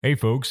Hey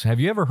folks, have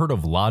you ever heard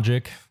of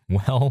Logic?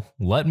 Well,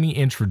 let me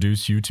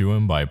introduce you to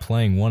him by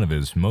playing one of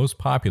his most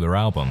popular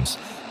albums,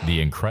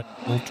 The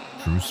Incredible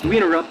True Story. We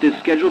interrupt this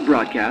scheduled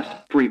broadcast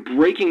for a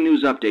breaking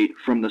news update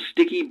from the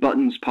Sticky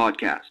Buttons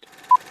podcast.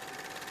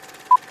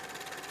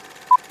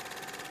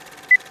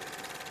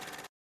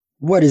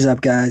 What is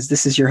up, guys?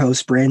 This is your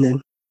host, Brandon.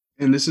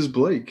 And this is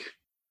Blake.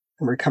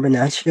 And we're coming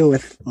at you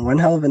with one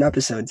hell of an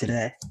episode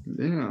today.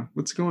 Yeah.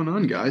 What's going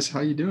on, guys?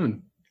 How you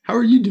doing? How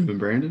are you doing,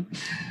 Brandon?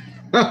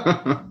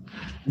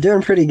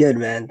 Doing pretty good,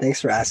 man.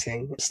 Thanks for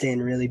asking. Staying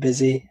really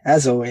busy,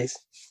 as always.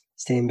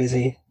 Staying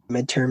busy.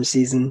 Midterm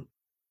season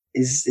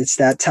it's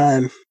that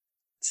time.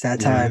 It's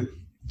that time.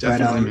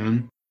 Definitely,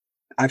 man.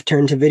 I've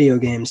turned to video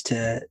games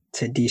to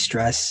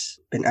de-stress.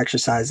 Been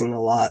exercising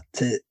a lot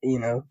to,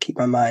 keep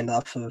my mind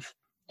off of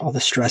all the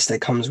stress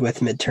that comes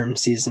with midterm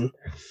season.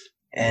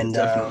 And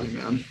definitely,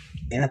 man.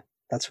 Yeah,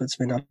 that's what's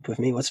been up with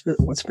me. What's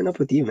been up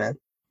with you, man?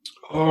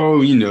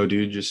 Oh,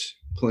 dude, just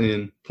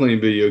playing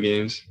video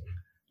games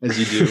as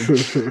you do.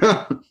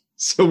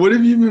 So what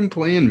have you been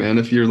playing, man?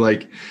 If you're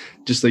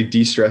just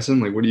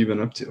de-stressing, what have you been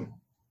up to?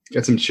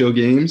 Got some chill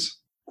games?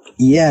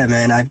 Yeah,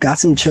 man, I've got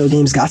some chill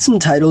games, got some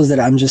titles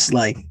that I'm just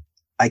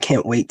I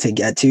can't wait to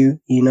get to.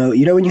 You know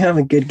when you have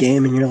a good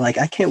game and you're like,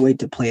 I can't wait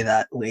to play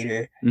that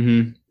later.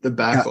 Mm-hmm. The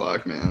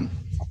backlog, man.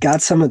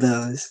 Got some of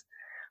those.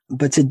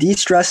 But to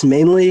de-stress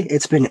mainly,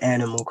 it's been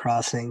Animal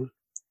Crossing.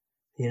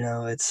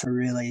 It's a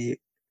really,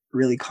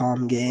 really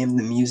calm game.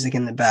 The music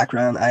in the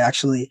background. I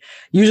actually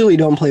usually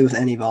don't play with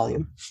any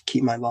volume.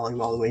 Keep my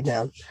volume all the way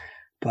down.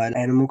 But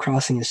Animal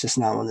Crossing is just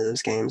not one of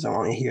those games. I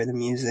want to hear the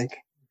music,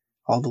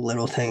 all the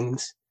little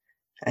things.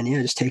 And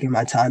yeah, just taking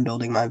my time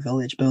building my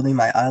village, building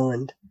my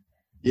island.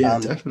 Yeah,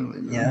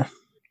 definitely, man. Yeah.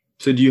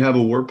 So do you have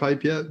a warp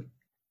pipe yet?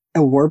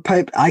 A warp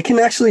pipe? I can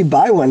actually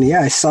buy one.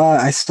 Yeah, I saw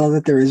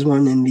that there is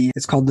one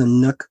it's called the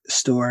Nook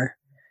store.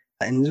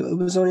 And it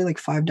was only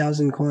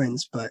 5,000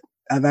 coins, but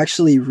I've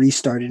actually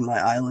restarted my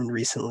island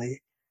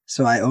recently.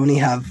 So I only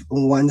have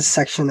one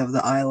section of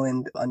the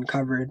island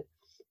uncovered.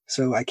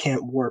 So I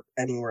can't warp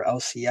anywhere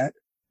else yet.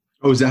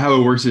 Oh, is that how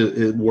it works?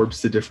 It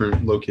warps to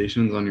different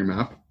locations on your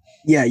map?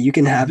 Yeah, you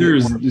can have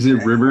Is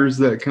it rivers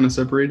that kind of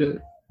separate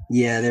it?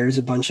 Yeah, there's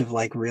a bunch of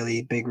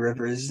really big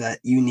rivers that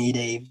you need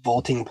a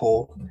vaulting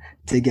pole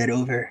to get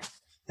over.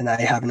 And I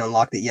haven't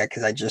unlocked it yet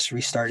because I just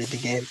restarted the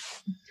game.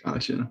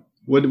 Gotcha.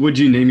 What would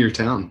you name your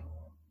town?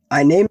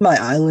 I named my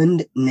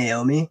island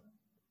Naomi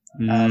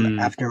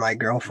after my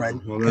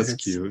girlfriend. Well, that's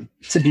cute.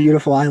 It's a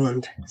beautiful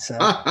island. So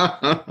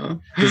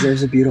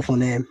deserves a beautiful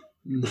name.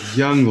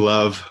 Young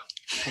love.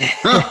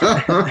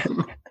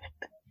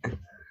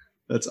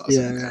 That's awesome.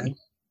 Yeah, man.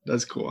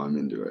 That's cool. I'm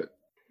into it.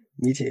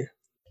 Me too.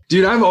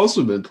 Dude, I've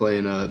also been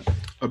playing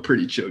a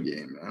pretty chill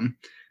game, man.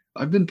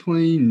 I've been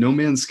playing No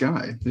Man's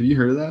Sky. Have you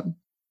heard of that?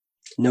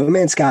 No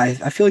Man's Sky.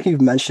 I feel like you've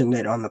mentioned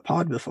it on the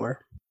pod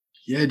before.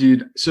 Yeah,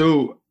 dude.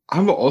 So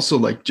I've also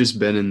just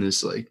been in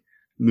this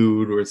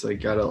mood where it's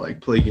gotta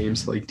play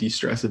games to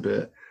de-stress a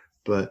bit.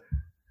 But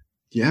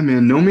yeah,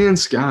 man, No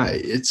Man's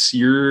Sky. It's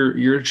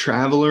you're a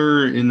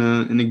traveler in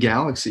a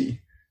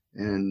galaxy,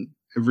 and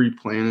every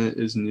planet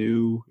is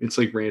new. It's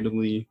a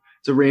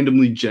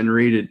randomly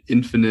generated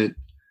infinite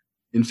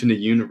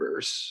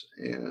universe,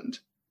 and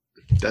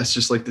that's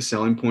just the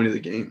selling point of the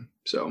game.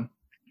 So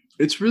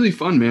it's really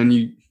fun, man.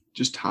 You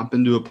just hop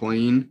into a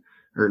plane,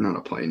 or not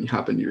a plane, you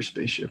hop into your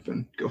spaceship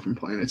and go from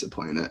planet to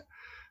planet.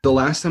 The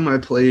last time I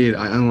played,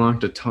 I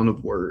unlocked a ton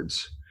of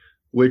words,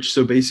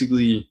 so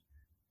basically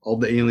all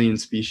the alien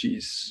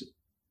species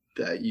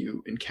that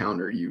you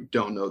encounter, you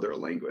don't know their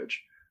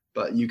language,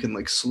 but you can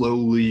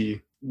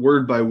slowly,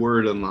 word by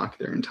word, unlock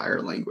their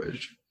entire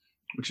language,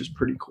 which is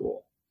pretty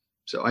cool.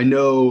 So I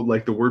know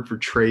the word for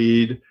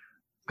trade.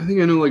 I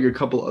think I know a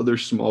couple other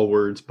small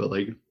words, but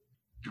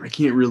I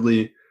can't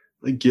really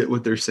get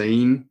what they're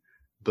saying.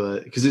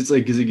 But because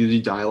it gives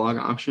you dialogue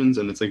options,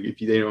 and it's if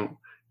you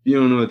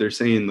don't know what they're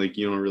saying,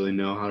 you don't really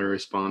know how to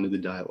respond to the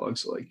dialogue.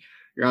 So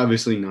you're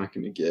obviously not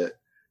going to get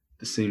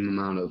the same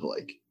amount of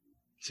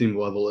same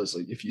level as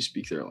if you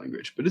speak their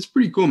language. But it's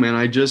pretty cool, man.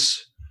 I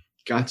just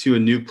got to a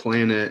new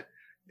planet,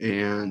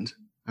 and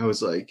I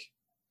was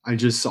I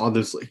just saw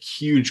this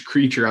huge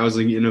creature. I was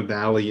in a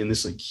valley, and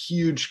this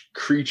huge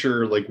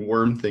creature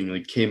worm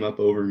thing came up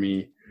over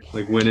me,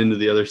 went into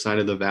the other side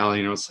of the valley,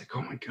 and I was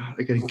oh my god,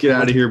 I gotta get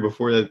out of here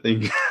before that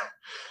thing.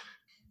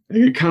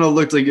 It kind of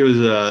looked like it was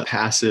a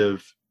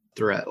passive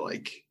threat,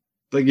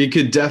 it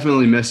could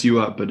definitely mess you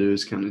up, but it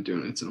was kind of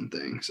doing its own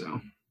thing. So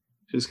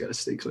just gotta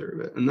stay clear of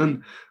it. And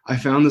then I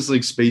found this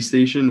space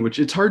station, which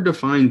it's hard to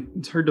find.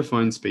 It's hard to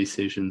find space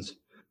stations.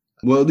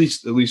 Well, at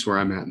least where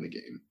I'm at in the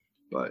game.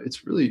 But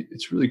it's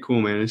really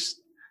cool, man.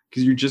 It's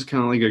because you're just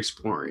kind of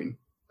exploring,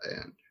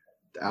 and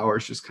the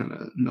hours just kind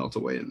of melt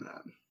away in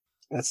that.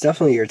 That's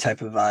definitely your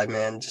type of vibe,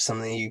 man. Just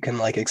something you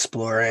can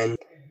explore in.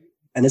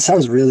 And it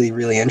sounds really,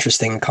 really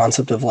interesting, the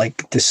concept of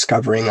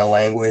discovering a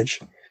language.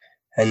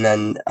 And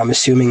then I'm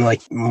assuming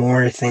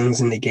more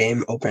things in the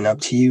game open up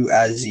to you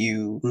as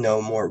you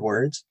know more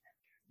words.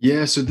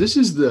 Yeah, so this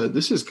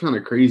is kind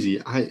of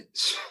crazy.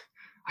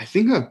 I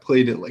think I've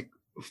played it like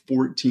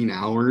 14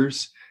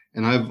 hours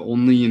and I've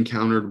only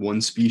encountered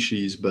one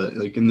species, but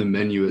like in the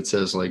menu, it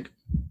says like,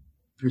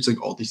 there's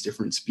like all these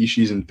different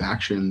species and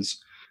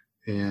factions.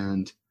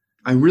 And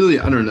I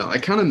don't know. I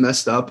kind of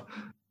messed up.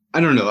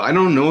 I don't know. I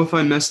don't know if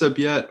I messed up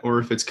yet or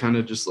if it's kind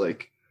of just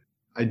like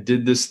I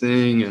did this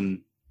thing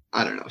and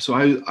I don't know. So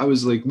I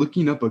was like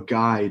looking up a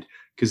guide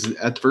because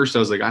at first I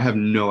was like, I have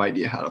no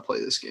idea how to play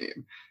this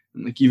game.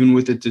 And like even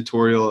with the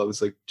tutorial, I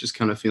was like just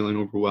kind of feeling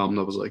overwhelmed.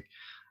 I was like,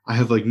 I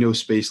have like no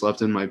space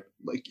left in my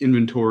like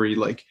inventory,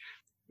 like,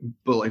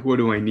 but like what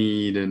do I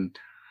need?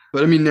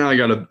 But I mean now I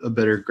got a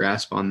better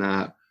grasp on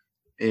that.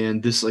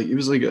 And this like it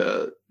was like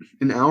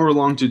an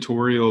hour-long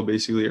tutorial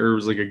basically, or it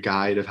was like a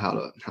guide of how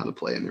to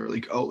play. And they were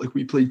like, oh, like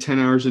we played 10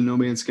 hours in No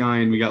Man's Sky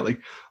and we got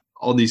like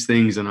all these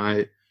things. And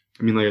I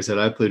mean, like I said,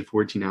 I played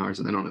 14 hours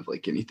and I don't have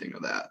like anything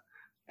of that.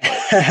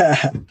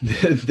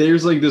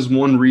 There's like this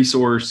one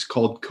resource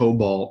called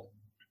Cobalt.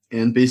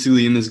 And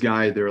basically in this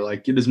guide, they're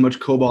like, get as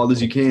much cobalt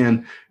as you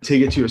can,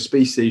 take it to a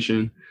space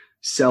station,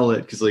 sell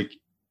it. Cause like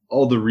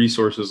all the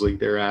resources like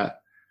they're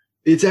at,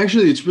 it's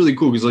really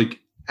cool. Cause like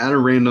at a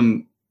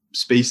random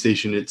space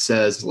station, it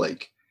says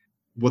like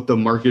what the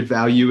market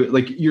value,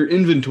 like your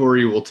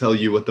inventory will tell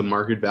you what the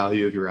market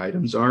value of your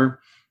items are.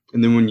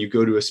 And then when you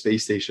go to a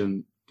space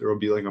station, there will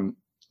be like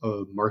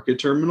a market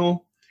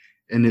terminal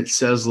and it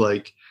says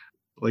like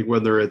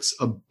whether it's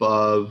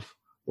above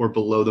or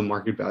below the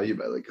market value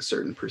by like a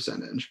certain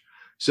percentage.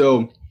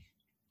 So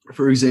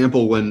for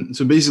example,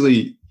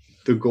 basically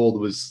the goal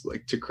was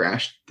like to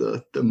crash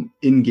the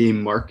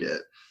in-game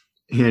market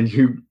and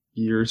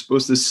you're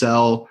supposed to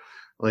sell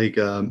like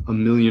 $1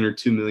 million or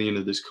 2 million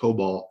of this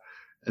cobalt.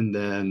 And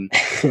then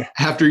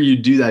after you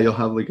do that, you'll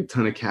have like a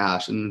ton of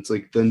cash and it's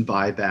like, then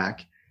buy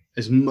back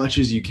as much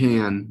as you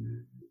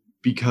can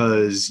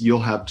because you'll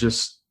have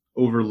just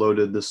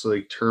overloaded this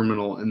like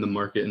terminal in the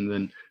market. And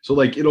then, so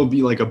like, it'll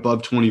be like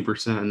above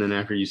 20%. And then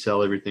after you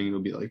sell everything, it'll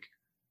be like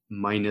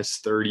minus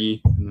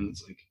 30. And then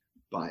it's like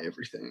buy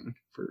everything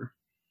for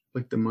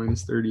like the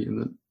minus 30.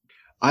 And then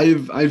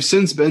I've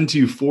since been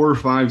to 4 or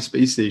 5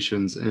 space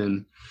stations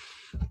and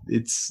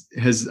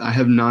I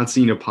have not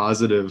seen a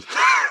positive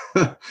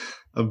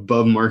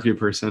above market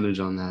percentage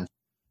on that.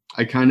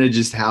 I kind of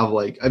just have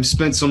like, I've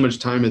spent so much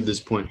time at this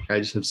point. I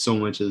just have so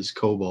much of this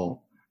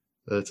cobalt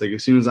that it's like,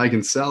 as soon as I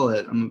can sell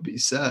it, I'm going to be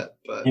set.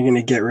 But you're going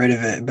to get rid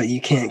of it, but you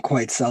can't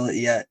quite sell it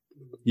yet.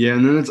 Yeah.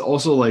 And then it's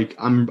also like,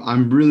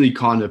 I'm really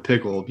caught in a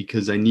pickle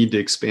because I need to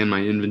expand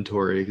my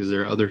inventory because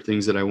there are other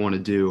things that I want to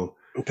do.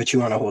 But you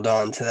want to hold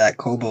on to that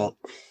cobalt.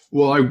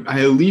 Well,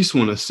 I at least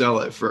want to sell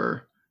it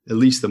for at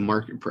least the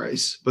market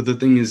price. But the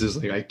thing is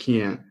like, I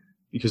can't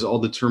because all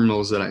the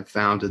terminals that I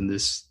found in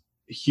this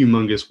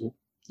humongous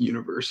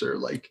universe are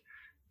like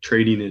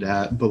trading it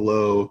at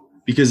below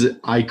because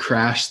I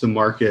crashed the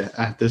market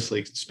at this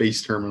like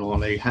space terminal.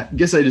 And I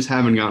guess I just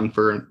haven't gotten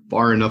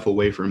far enough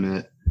away from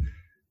it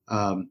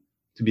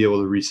to be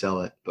able to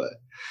resell it. But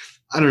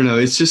I don't know.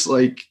 It's just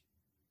like,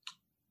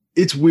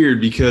 it's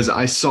weird because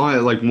I saw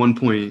at like one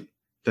point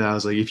that I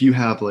was like, if you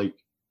have like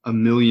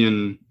 1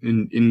 million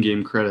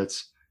in-game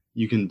credits,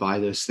 you can buy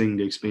this thing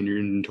to expand your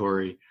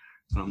inventory.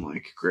 And I'm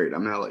like, great,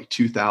 I'm at like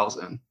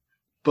 2,000.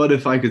 But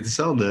if I could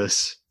sell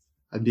this,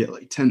 I'd be at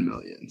like 10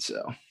 million.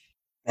 So,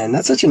 and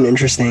that's such an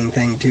interesting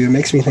thing too. It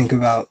makes me think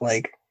about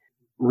like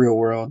real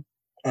world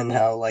and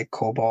how like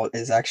cobalt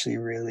is actually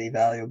really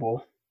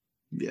valuable.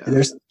 Yeah,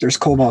 there's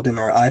cobalt in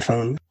our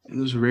iPhone.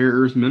 And those rare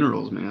earth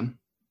minerals, man.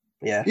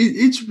 Yeah,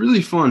 it's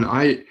really fun.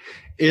 I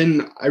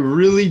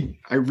really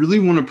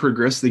want to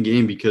progress the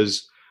game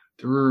because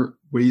there are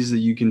ways that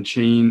you can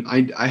chain.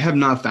 I have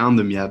not found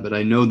them yet, but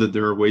I know that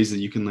there are ways that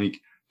you can like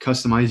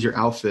customize your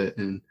outfit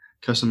and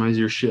customize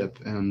your ship.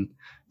 And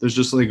there's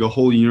just like a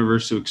whole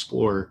universe to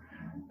explore.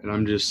 And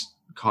I'm just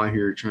caught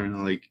here trying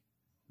to like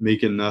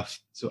make enough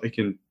so I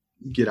can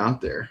get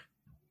out there.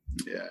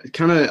 Yeah,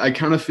 I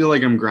kind of feel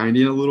like I'm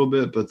grinding a little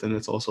bit, but then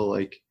it's also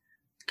like,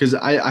 because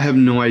I have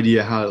no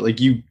idea how, like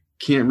you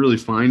can't really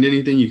find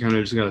anything. You kind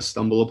of just got to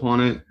stumble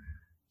upon it.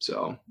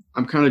 So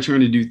I'm kind of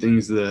trying to do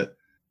things that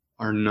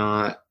are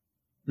not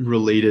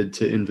related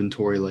to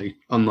inventory, like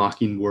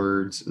unlocking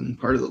words and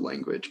part of the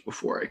language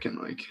before I can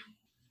like,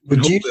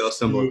 hopefully I'll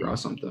stumble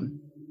across something.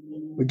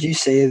 Would you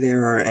say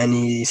there are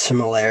any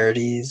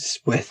similarities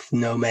with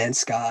No Man's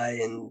Sky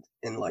and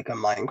in like a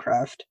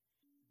Minecraft?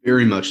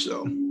 Very much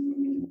so.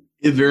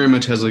 It very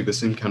much has like the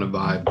same kind of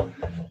vibe,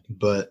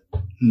 but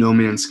No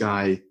Man's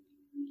Sky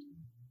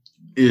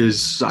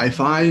is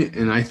sci-fi,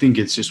 and I think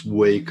it's just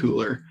way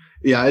cooler.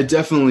 Yeah, it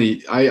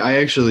definitely. I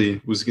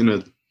actually was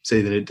gonna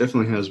say that it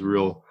definitely has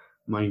real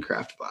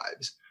Minecraft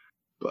vibes,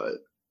 but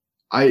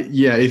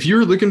if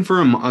you're looking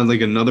for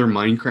like another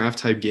Minecraft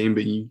type game,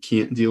 but you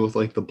can't deal with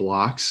like the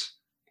blocks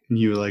and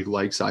you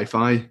like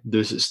sci-fi,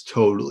 this is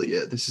totally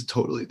it. This is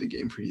totally the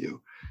game for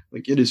you.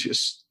 Like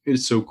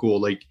it's so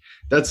cool. Like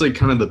that's like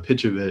kind of the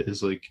pitch of it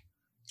is like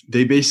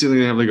they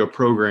basically have like a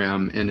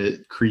program and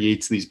it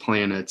creates these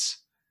planets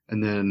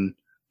and then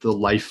the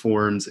life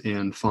forms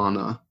and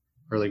fauna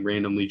are like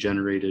randomly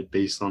generated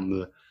based on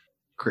the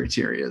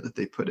criteria that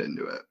they put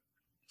into it.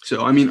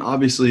 So, I mean,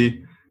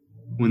 obviously,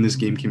 when this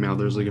game came out,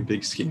 there was like a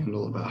big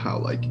scandal about how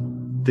like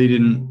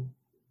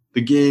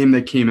the game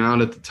that came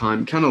out at the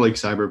time, kind of like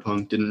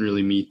Cyberpunk, didn't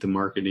really meet the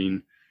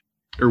marketing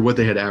or what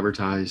they had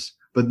advertised.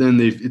 But then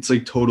it's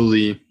like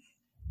totally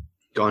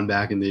gone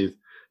back and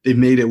they've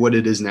made it what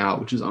it is now,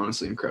 which is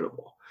honestly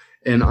incredible.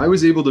 And I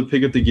was able to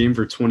pick up the game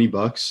for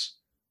 $20,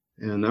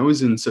 and that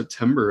was in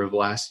September of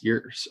last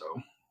year. So.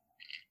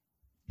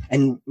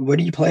 And what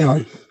do you play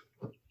on?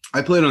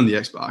 I played on the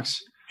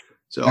Xbox.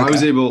 So Okay. I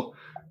was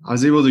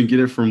able to get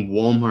it from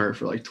Walmart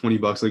for like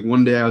 $20. Like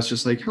one day I was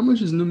just like, how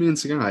much is No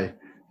Man's Sky?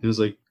 And it was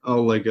like,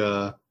 oh, like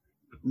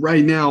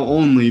right now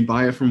only,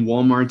 buy it from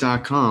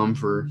Walmart.com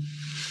for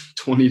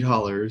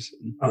 $20.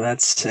 Oh,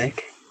 that's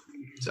sick.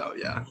 So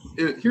yeah.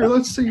 Here,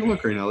 let's take a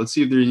look right now. Let's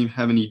see if they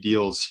have any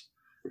deals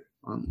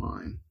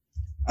online.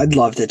 I'd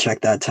love to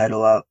check that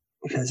title out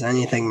because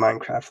anything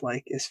Minecraft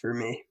like is for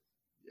me.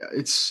 Yeah,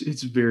 it's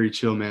very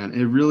chill, man.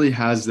 It really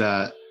has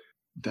that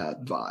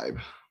vibe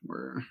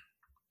where,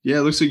 yeah,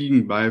 it looks like you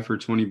can buy it for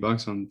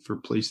 $20 for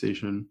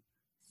PlayStation.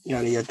 You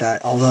gotta get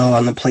that. Although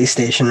on the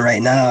PlayStation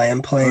right now, I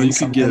am playing you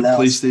something could get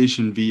else.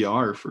 PlayStation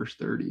VR for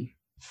 $30.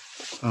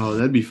 Oh,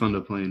 that'd be fun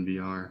to play in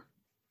VR.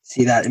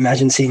 See that?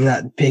 Imagine seeing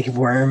that big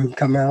worm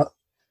come out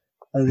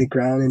of the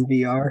ground in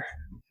VR.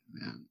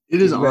 Man,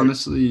 it is Right.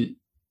 honestly,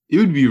 it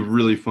would be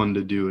really fun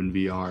to do in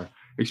VR,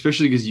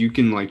 especially because you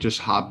can like just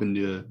hop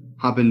into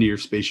your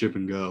spaceship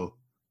and go.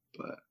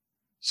 But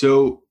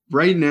so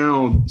right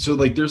now, so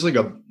like there's like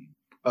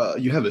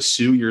you have a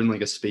suit, you're in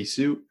like a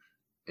spacesuit,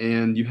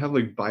 and you have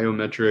like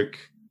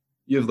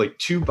you have like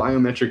two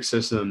biometric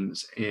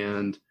systems,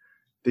 and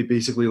they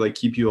basically like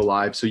keep you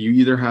alive. So you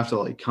either have to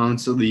like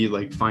constantly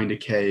like find a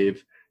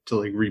cave to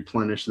like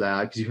replenish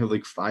that, because you have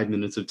like 5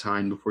 minutes of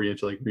time before you have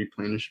to like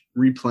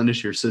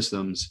replenish your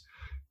systems.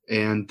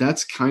 And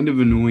that's kind of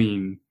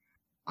annoying.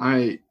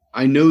 I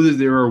know that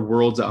there are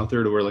worlds out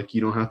there to where like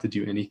you don't have to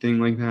do anything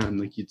like that and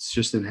like it's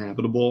just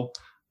inhabitable,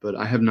 but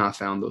I have not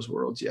found those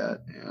worlds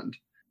yet. And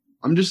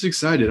I'm just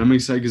excited. I'm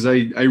excited because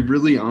I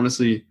really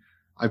honestly,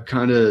 I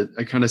kind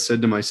of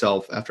said to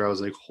myself after I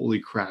was like, holy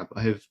crap,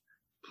 I have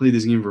played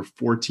this game for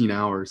 14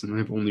 hours and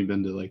I've only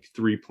been to like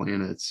 3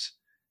 planets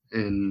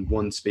and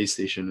 1 space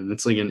station, and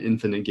it's like an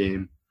infinite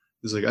game.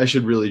 It's like I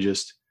should really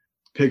just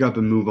pick up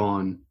and move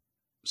on.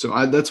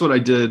 So that's what I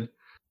did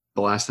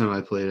the last time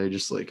I played. I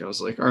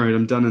was like, all right,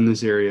 I'm done in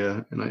this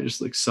area, and I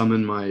just like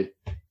summoned my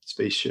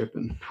spaceship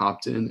and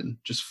hopped in and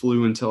just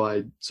flew until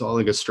I saw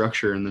like a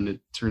structure, and then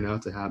it turned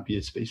out to be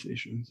a space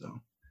station.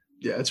 So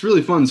yeah, it's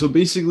really fun. So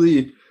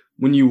basically,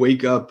 when you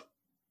wake up,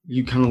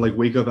 you kind of like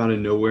wake up out of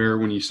nowhere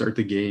when you start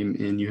the game,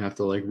 and you have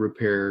to like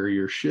repair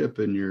your ship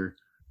and your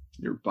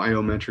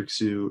biometric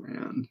suit,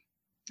 and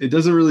it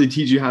doesn't really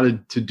teach you how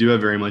to do it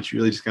very much. You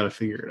really just got to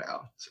figure it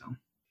out. So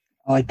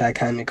I like that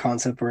kind of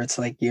concept where it's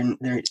like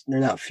they're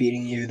not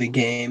feeding you the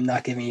game,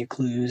 not giving you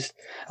clues.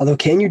 Although,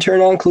 can you turn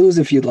on clues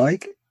if you'd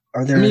like?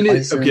 Are there,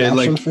 is there an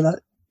option for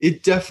that?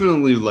 It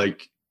definitely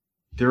like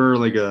there's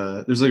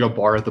like a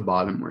bar at the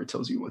bottom where it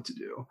tells you what to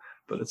do,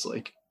 but it's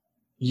like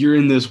you're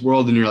in this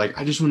world and you're like,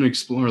 I just want to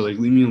explore, like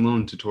leave me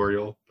alone,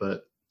 tutorial.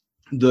 But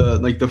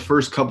the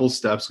first couple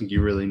steps, like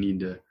you really need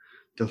to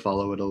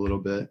follow it a little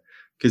bit,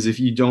 because if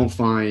you don't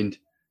find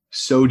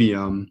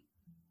sodium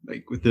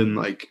like within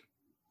like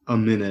a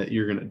minute,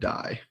 you're gonna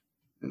die,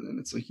 and then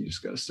it's like you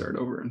just got to start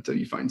over until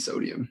you find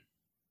sodium.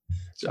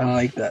 So, I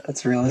like that.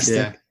 That's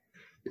realistic.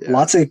 Yeah.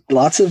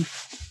 Lots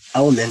of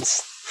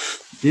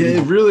elements. Yeah,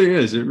 it really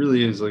is. It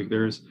really is. Like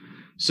there's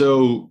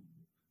the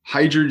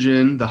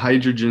hydrogen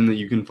that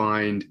you can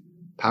find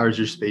powers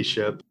your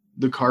spaceship.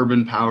 The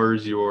carbon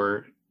powers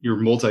your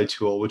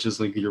multi-tool, which is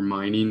like your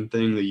mining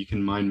thing that you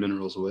can mine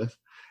minerals with.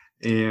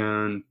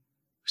 And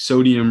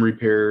sodium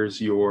repairs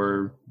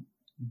your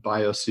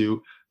biosuit,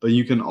 but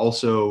you can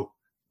also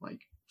like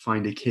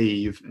find a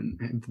cave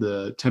and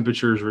the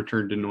temperatures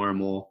return to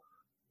normal,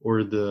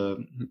 or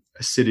the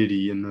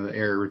acidity in the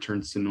air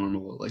returns to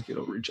normal, like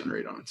it'll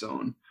regenerate on its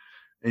own.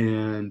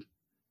 And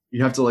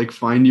you have to like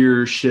find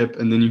your ship,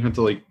 and then you have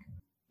to like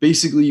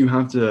basically you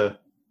have to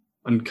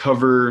like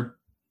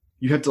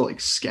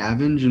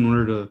scavenge in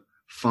order to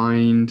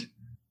find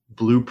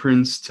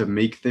blueprints to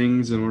make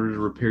things in order to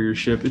repair your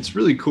ship. It's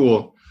really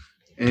cool.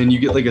 And you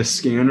get like a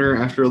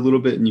scanner after a little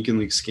bit, and you can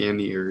like scan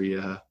the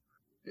area,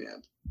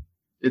 and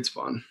it's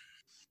fun.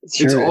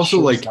 It's also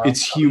like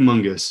it's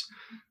humongous.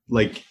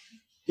 Like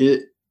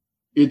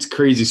it's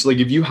crazy. So like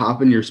if you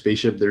hop in your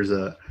spaceship, there's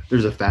a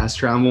fast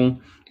travel,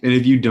 and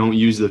if you don't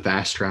use the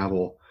fast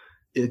travel,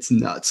 it's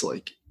nuts.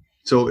 Like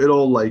so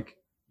it'll like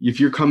if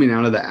you're coming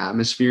out of the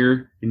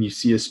atmosphere and you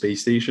see a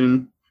space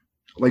station,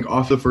 like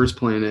off the first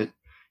planet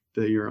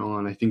that you're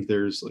on, I think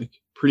there's like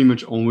pretty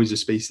much always a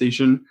space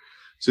station.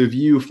 So if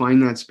you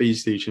find that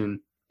space station,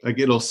 like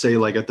it'll say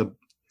like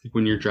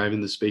when you're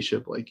driving the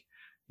spaceship, like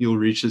you'll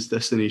reach this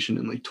destination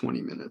in like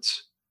 20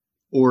 minutes,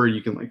 or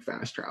you can like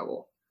fast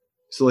travel.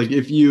 So like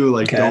if you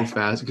like don't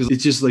fast, because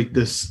it's just like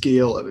the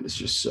scale of it is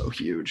just so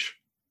huge.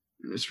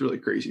 And it's really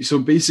crazy. So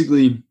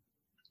basically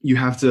you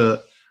have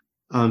to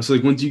So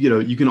like once you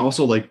get you can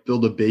also like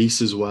build a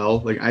base as well.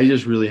 Like I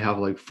just really have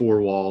like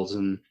 4 walls,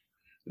 and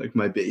like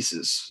my base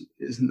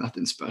is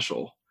nothing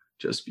special,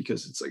 just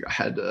because it's like I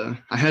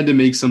had to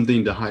make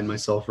something to hide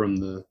myself from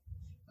the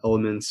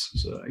elements,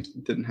 so I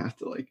didn't have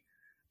to like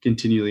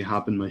continually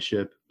hop in my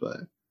ship. But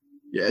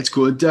yeah, it's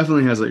cool. It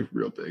definitely has like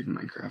real big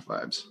Minecraft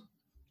vibes.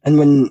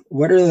 And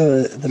what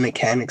are the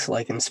mechanics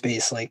like in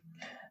space? Like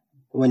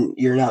when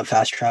you're not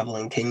fast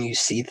traveling, can you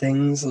see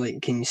things?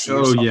 Like, can you see Oh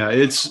yourself? yeah,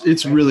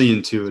 it's really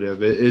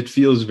intuitive. It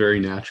feels very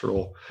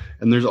natural.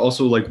 And there's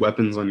also like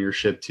weapons on your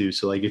ship too.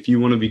 So like if you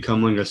want to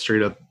become like a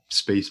straight up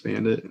space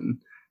bandit and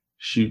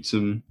shoot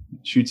some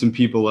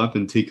people up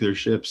and take their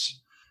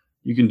ships,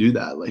 you can do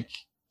that. Like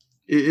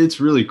it's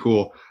really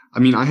cool. I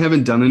mean, I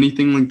haven't done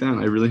anything like that.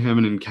 I really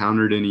haven't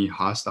encountered any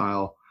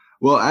hostile.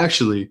 Well,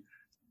 actually,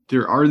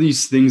 there are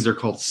these things, they're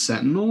called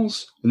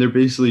sentinels, and they're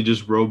basically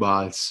just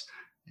robots.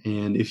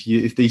 And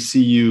if they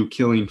see you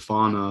killing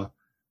fauna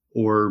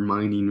or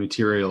mining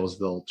materials,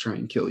 they'll try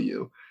and kill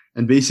you.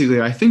 And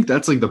basically, I think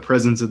that's like the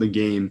presence of the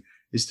game,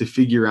 is to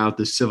figure out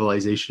the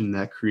civilization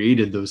that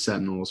created those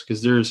sentinels.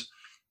 Because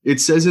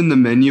it says in the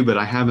menu, but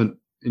I haven't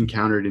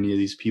encountered any of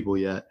these people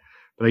yet.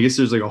 But I guess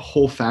there's like a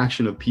whole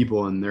faction of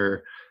people, and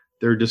they're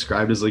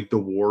described as like the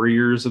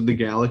warriors of the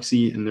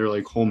galaxy, and their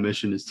like whole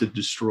mission is to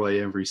destroy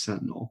every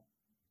sentinel.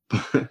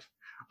 But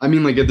I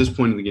mean, like at this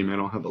point in the game, I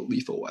don't have a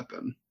lethal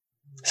weapon.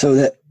 So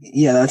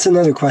that's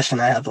another question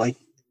I have. Like,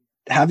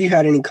 have you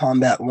had any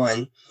combat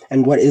one,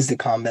 and what is the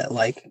combat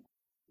like?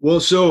 Well,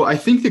 so I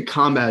think the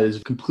combat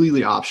is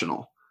completely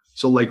optional.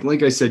 So like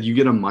I said, you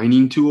get a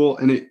mining tool,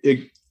 and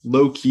it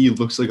low key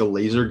looks like a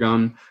laser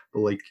gun,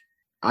 but like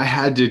I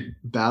had to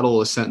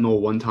battle a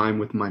sentinel one time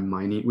with my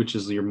mining, which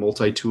is your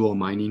multi-tool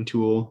mining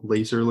tool,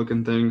 laser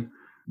looking thing.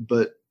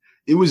 But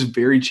it was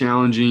very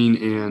challenging,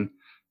 and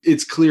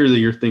it's clear that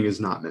your thing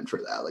is not meant for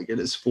that. Like it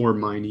is for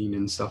mining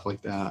and stuff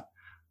like that.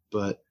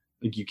 But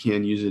like you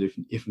can use it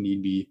if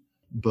need be.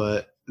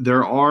 But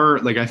there are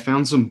like I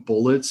found some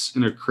bullets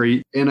in a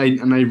crate, and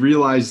I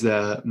realized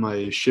that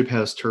my ship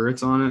has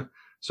turrets on it.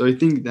 So I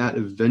think that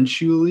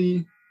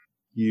eventually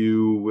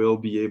you will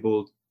be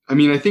able. I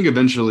mean, I think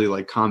eventually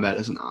like combat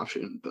is an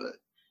option, but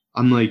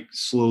I'm like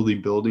slowly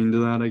building to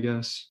that, I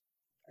guess.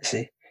 I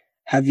see.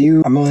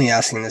 I'm only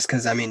asking this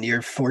because I mean,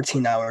 you're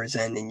 14 hours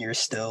in and you're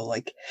still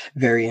like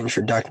very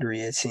introductory,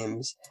 it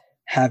seems.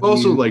 Have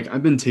Also, you, like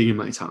I've been taking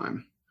my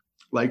time.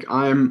 Like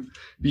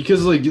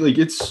because like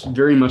it's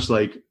very much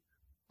like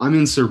I'm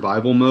in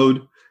survival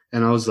mode,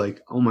 and I was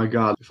like, oh my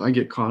God, if I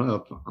get caught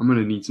up, I'm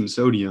gonna need some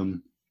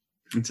sodium.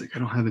 It's like I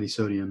don't have any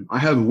sodium. I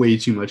have way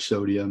too much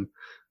sodium.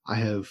 I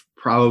have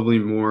probably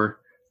more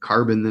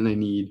carbon than I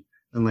need.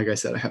 And like I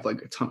said, I have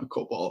like a ton of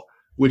cobalt,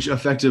 which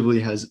effectively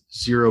has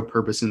zero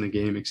purpose in the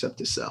game except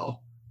to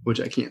sell,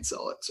 which I can't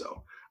sell it.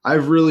 So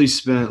I've really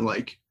spent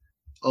like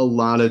a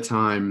lot of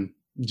time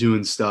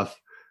doing stuff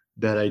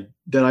that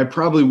I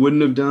probably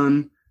wouldn't have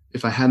done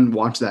if I hadn't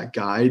watched that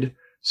guide.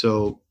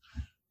 So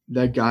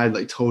that guide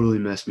like totally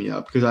messed me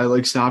up, because I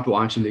like stopped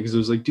watching it because it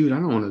was like, dude, I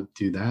don't want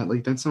to do that.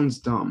 Like that sounds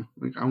dumb.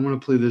 Like I want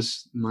to play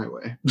this my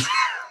way.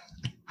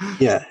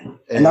 yeah.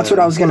 And that's what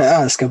I was going to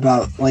ask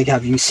about. Like,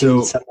 have you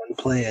seen someone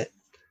play it?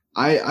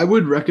 I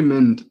would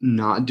recommend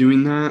not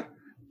doing that,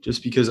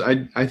 just because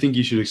I think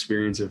you should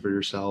experience it for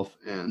yourself.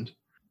 And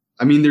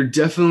I mean, there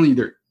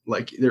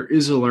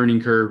is a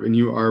learning curve, and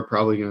you are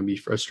probably going to be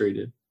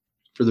frustrated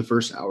for the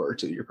first hour or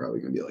two. You're probably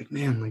going to be like,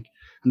 man, like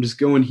I'm just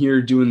going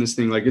here doing this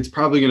thing. Like it's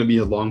probably going to be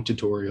a long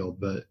tutorial,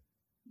 but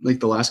like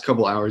the last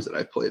couple hours that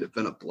I've played have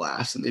been a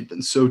blast, and they've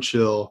been so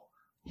chill,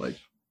 like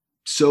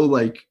so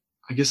like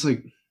I guess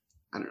like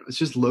I don't know, it's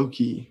just low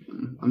key.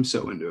 I'm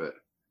so into it.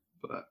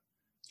 But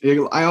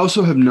I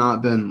also have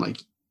not been like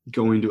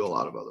going to a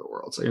lot of other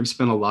worlds. Like I've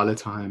spent a lot of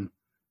time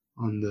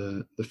on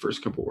the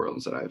first couple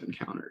worlds that I've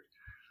encountered,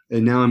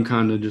 and now I'm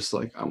kind of just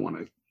like I want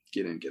to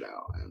get in, get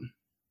out, and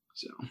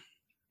so.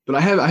 But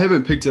I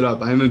haven't picked it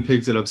up. I haven't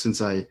picked it up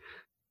since I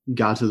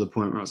got to the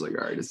point where I was like,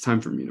 all right, it's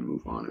time for me to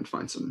move on and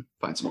find some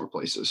more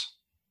places.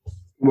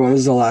 When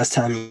was the last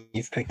time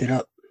you've picked it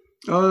up?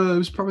 It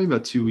was probably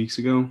about 2 weeks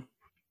ago.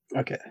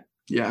 Okay.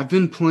 Yeah, I've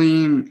been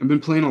playing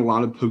a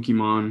lot of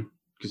Pokemon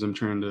because I'm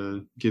trying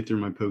to get through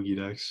my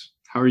Pokédex.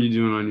 How are you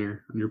doing on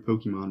your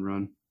Pokemon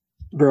run?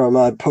 Bro,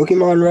 my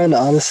Pokemon run,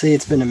 honestly,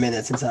 it's been a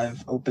minute since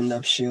I've opened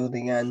up Shield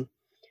again.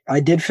 I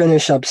did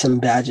finish up some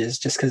badges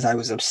just because I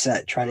was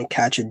upset trying to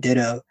catch a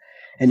Ditto,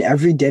 and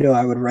every Ditto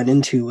I would run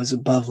into was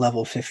above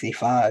level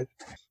 55.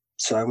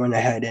 So I went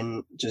ahead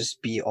and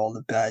just beat all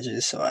the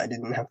badges so I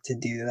didn't have to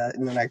do that.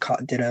 And then I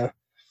caught Ditto,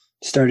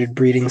 started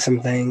breeding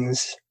some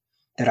things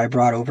that I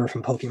brought over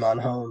from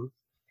Pokemon Home,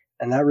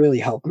 and that really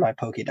helped my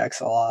Pokédex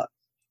a lot.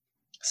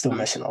 Still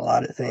missing a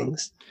lot of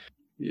things.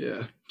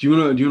 Yeah. Do you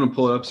wanna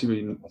pull it up, see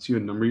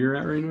what number you're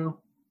at right now?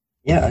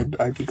 Yeah,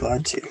 I'd be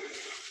glad to.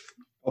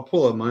 I'll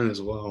pull up mine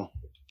as well.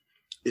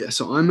 Yeah,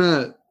 so I'm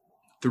at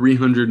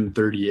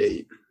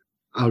 338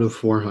 out of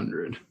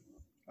 400.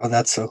 Oh,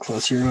 that's so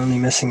close. You're only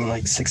missing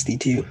like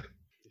 62. It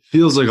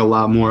feels like a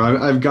lot more.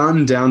 I've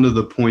gotten down to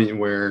the point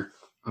where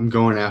I'm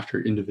going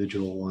after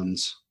individual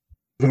ones.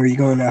 Who are you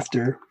going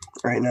after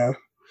right now?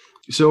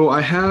 So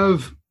I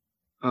have,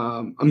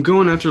 I'm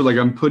going after like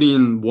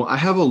I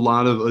have a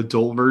lot of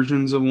adult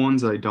versions of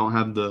ones that I don't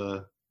have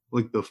the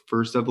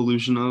first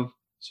evolution of.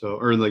 So,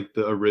 or like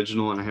the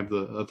original, and I have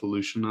the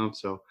evolution of.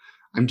 So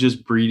I'm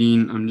just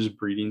breeding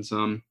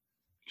some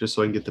just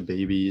so I can get the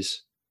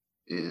babies.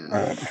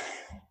 And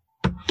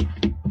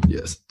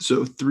yes,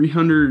 so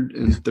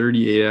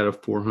 338 out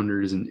of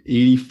 400 is an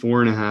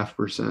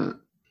 84.5%.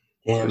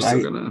 Damn, So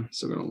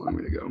still got a long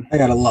way to go. I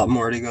got a lot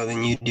more to go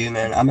than you do,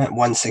 man. I'm at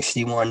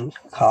 161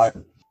 caught,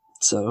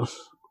 so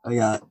I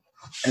got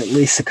at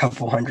least a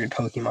couple hundred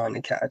Pokemon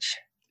to catch.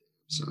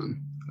 So,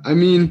 I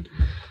mean,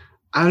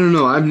 I don't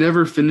know. I've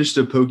never finished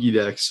a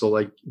Pokédex, so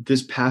like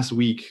this past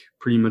week,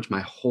 pretty much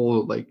my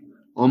whole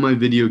all my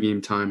video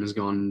game time has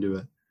gone into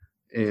it,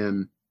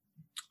 and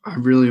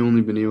I've really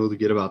only been able to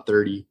get about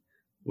 30,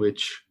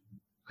 which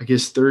I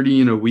guess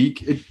 30 in a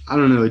week. I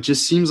don't know. It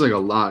just seems like a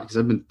lot because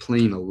I've been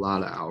playing a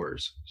lot of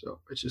hours. So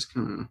it's just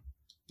kind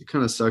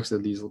of sucks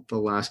that the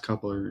last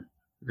couple are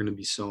going to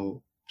be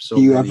so. Do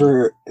you many.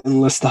 ever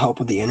enlist the help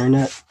of the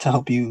internet to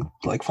help you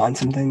find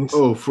some things?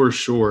 Oh, for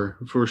sure.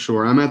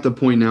 I'm at the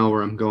point now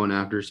where I'm going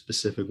after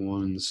specific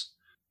ones.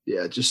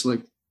 Yeah, just like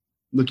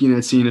looking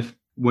at seeing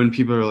when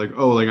people are like,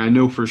 oh, like I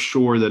know for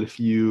sure that if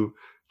you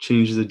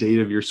change the date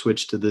of your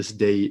Switch to this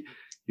date,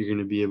 you're going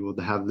to be able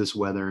to have this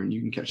weather and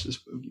you can catch this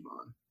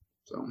Pokemon.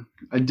 So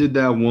I did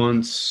that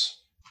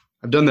once.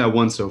 I've done that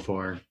once so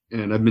far,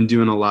 and I've been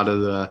doing a lot of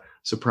the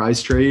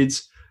surprise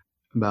trades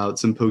about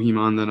some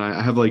Pokemon that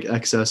I have like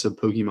excess of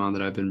Pokemon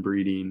that I've been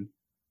breeding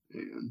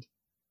and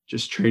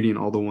just trading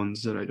all the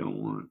ones that I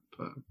don't want.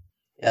 But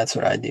yeah, that's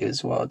what I do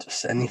as well.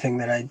 Just anything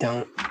that I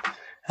don't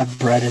have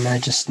bred and I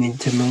just need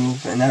to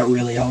move, and that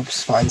really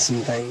helps find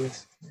some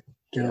things.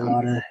 Get a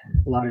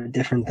lot of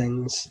different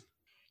things.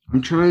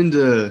 I'm trying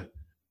to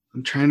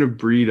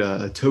breed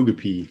a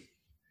Togepi.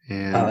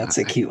 And that's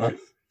a cute one.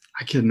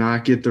 I could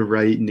not get the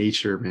right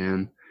nature,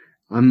 man.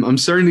 I'm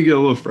starting to get a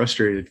little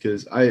frustrated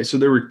because so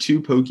there were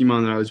 2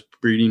 Pokemon that I was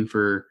breeding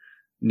for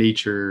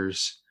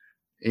natures,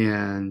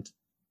 and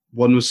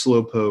one was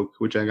Slowpoke,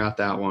 which I got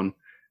that one,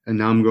 and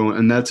now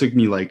and that took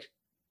me like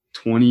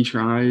 20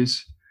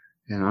 tries,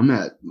 and I'm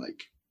at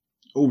like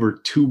over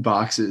 2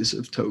 boxes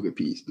of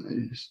Togepis.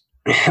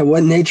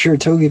 What nature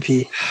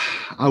Togepi?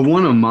 I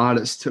want a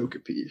modest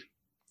Togepi.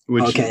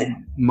 Which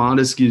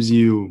modest gives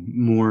you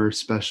more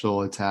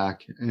special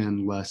attack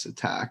and less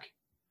attack.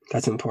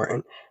 That's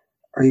important.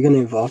 Are you going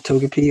to evolve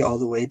Togepi all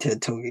the way to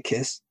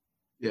Togekiss?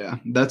 Yeah,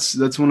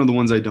 that's one of the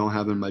ones I don't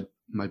have in my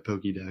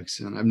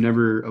Pokédex, and I've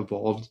never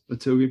evolved a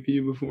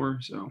Togepi before,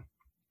 so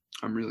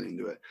I'm really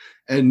into it.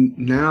 And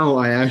now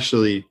I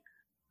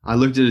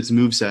looked at its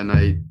moveset, and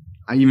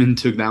I even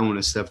took that one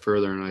a step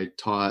further, and I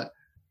taught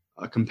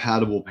a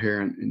compatible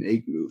parent an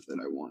egg move that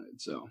I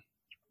wanted. So.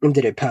 And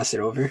did it pass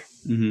it over?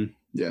 Mm-hmm.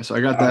 Yeah, so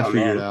I got that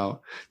figured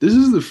out. This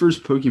is the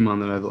first Pokemon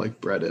that I've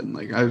bred in.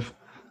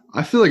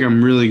 I feel like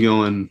I'm really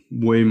going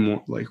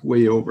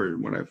way over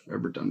what I've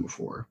ever done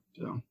before.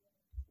 So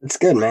it's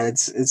good, man.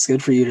 It's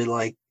good for you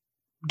to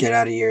get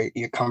out of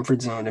your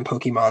comfort zone in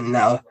Pokemon.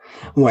 Now,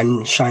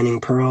 when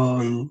Shining Pearl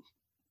and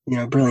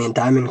Brilliant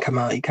Diamond come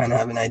out, you kind of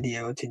have an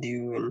idea what to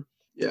do. And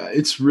yeah,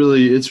 it's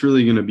really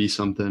gonna be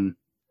something.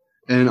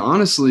 And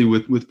honestly,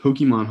 with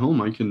Pokemon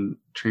Home, I can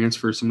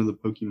transfer some of the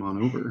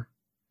Pokemon over.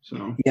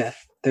 So yeah,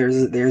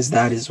 there's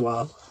that as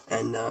well.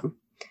 And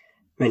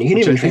man, you can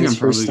even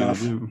transfer stuff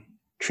from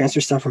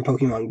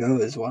Pokemon Go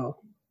as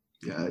well.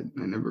 Yeah,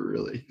 I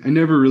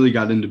never really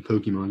got into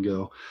Pokemon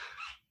Go.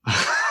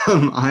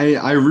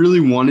 I really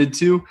wanted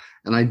to,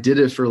 and I did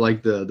it for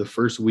like the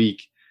first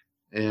week,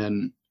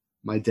 and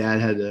my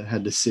dad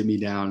had to sit me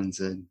down and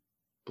said,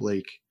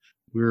 Blake,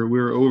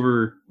 we're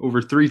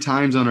over 3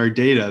 times on our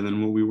data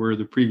than what we were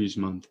the previous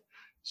month.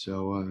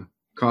 So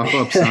cough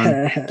up,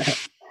 son.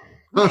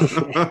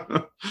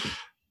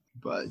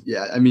 But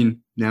yeah, I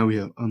mean, now we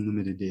have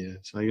unlimited data,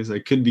 so I guess I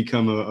could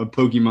become a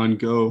Pokemon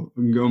Go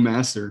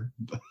master.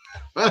 But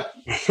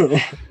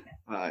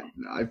I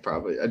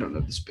don't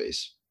have the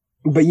space.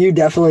 But you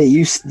definitely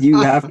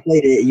you have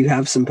played it. You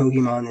have some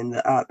Pokemon in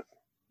the app.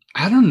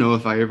 I don't know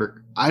if I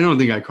don't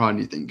think I caught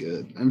anything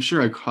good. I'm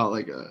sure I caught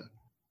like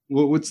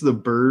what's the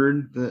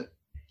bird that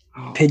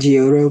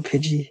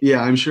Pidgey?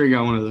 Yeah, I'm sure I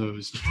got one of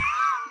those.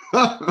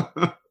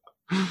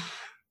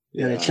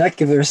 Yeah, check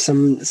if there's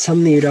some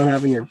that you don't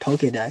have in your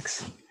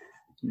Pokédex.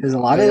 Because a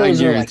lot of those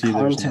are like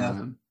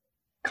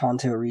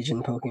Kanto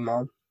region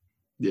Pokemon.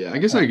 Yeah, I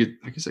guess I could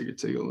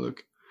take a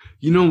look.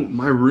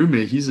 My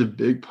roommate, he's a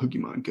big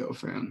Pokemon Go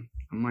fan.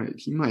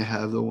 He might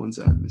have the ones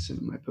that I'm missing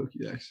in my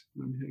Pokédex.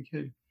 I'll be like,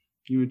 hey,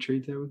 you would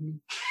trade that with me?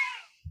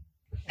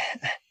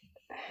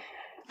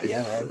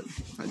 Yeah, man.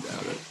 I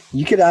doubt it.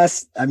 You could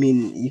ask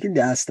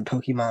the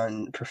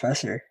Pokemon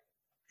professor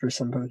for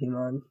some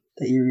Pokemon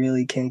that you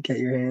really can't get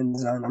your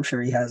hands on. I'm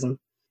sure he has them.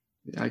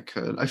 Yeah, I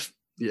could. I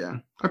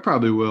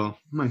probably will.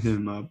 I might hit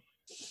him up.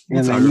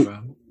 We'll talk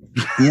about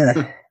it.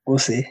 Yeah, we'll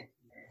see.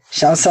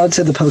 Shouts out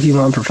to the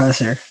Pokemon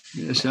professor.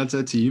 Yeah, shouts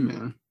out to you,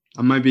 man.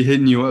 I might be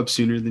hitting you up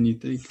sooner than you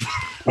think.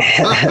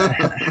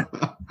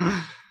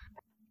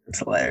 It's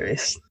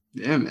hilarious.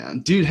 Yeah,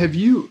 man.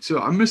 Dude, so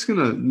I'm just going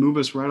to move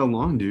us right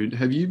along, dude.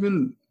 Have you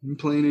been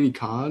playing any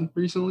COD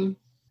recently?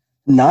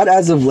 Not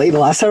as of late. The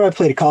last time I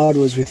played COD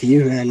was with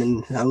you, man,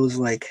 and that was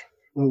like,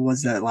 what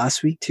was that,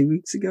 last week, 2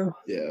 weeks ago?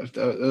 Yeah,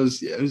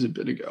 it was a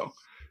bit ago.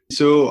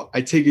 So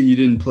I take it you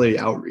didn't play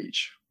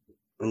Outreach.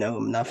 No,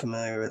 I'm not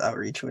familiar with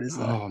Outreach. What is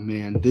that? Oh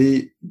man,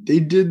 they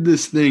did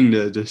this thing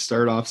to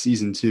start off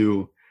season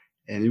 2,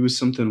 and it was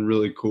something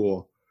really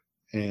cool.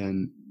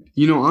 And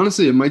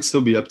honestly, it might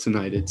still be up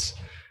tonight.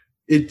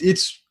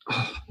 It's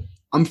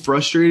I'm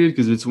frustrated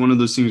because it's one of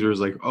those things where it's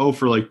like, oh,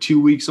 for like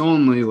 2 weeks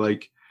only,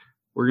 like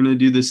we're gonna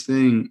do this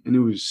thing, and it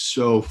was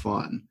so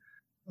fun.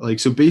 Like,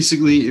 so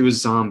basically, it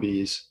was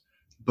zombies,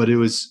 but it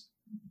was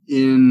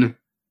in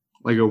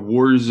like a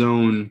war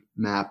zone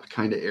map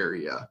kind of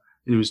area.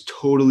 And it was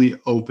totally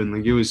open.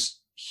 Like, it was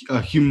a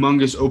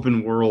humongous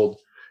open world,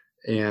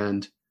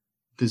 and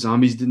the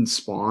zombies didn't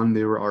spawn.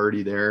 They were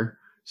already there.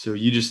 So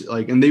you just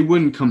like, and they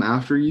wouldn't come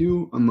after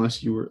you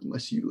unless you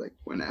like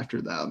went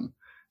after them.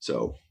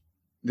 So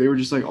they were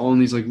just like all in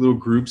these like little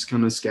groups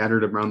kind of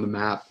scattered around the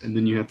map. And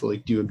then you have to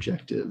like do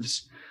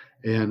objectives.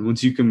 And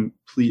once you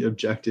complete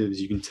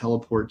objectives, you can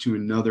teleport to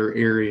another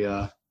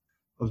area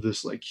of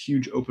this like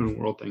huge open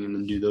world thing and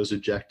then do those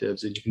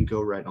objectives, and you can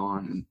go right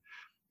on. And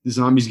the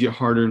zombies get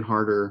harder and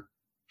harder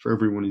for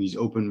every one of these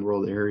open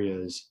world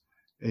areas.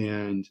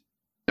 And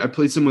I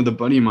played some with a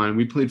buddy of mine.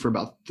 We played for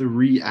about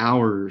 3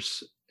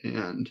 hours,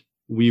 and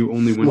we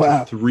only went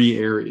to 3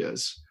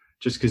 areas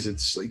just because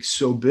it's like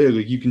so big.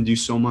 Like, you can do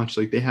so much.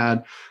 Like,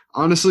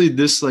 honestly,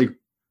 this like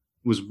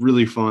was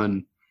really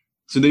fun.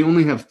 So they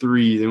only have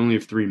 3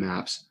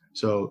 maps.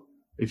 So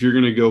if you're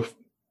going to go,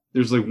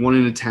 there's like one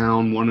in a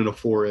town, one in a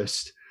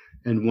forest,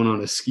 and one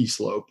on a ski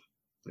slope,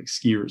 like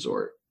ski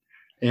resort.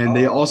 And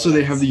they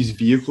have these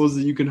vehicles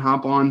that you can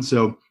hop on.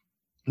 So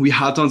we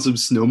hopped on some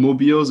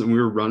snowmobiles, and we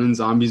were running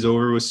zombies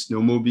over with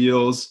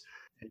snowmobiles.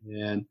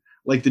 And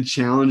like, the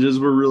challenges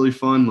were really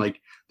fun.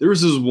 Like, there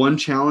was this one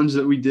challenge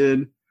that we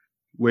did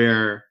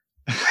where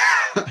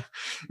it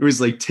was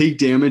like take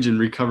damage and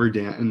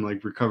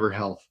recover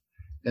health.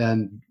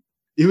 And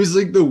it was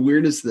like the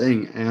weirdest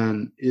thing.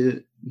 And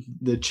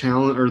the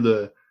challenge, or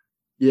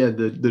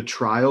the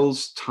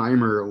trials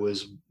timer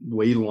was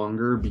way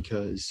longer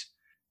because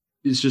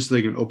it's just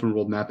like an open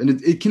world map,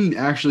 and it can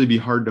actually be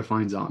hard to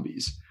find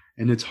zombies,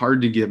 and it's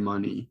hard to get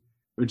money,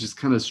 which is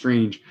kind of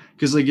strange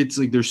because like it's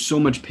like there's so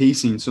much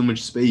pacing, so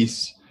much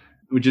space,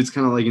 which is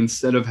kind of like,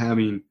 instead of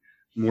having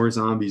more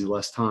zombies,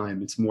 less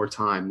time, it's more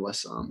time,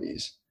 less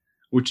zombies,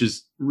 which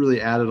is really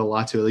added a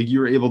lot to it. Like,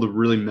 you were able to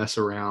really mess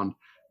around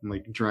and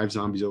like drive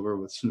zombies over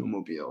with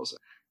snowmobiles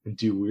and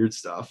do weird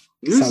stuff.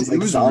 It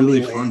was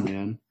really fun,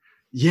 man.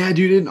 Yeah,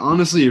 dude.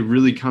 It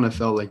really kind of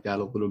felt like that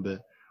a little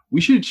bit. We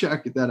should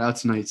check that out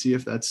tonight, see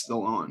if that's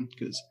still on.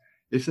 Because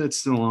if that's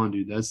still on,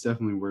 dude, that's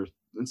definitely worth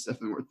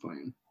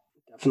playing.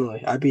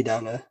 Definitely, I'd be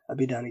down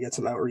to get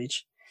some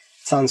Outreach.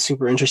 Sounds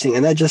super interesting,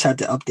 and I just had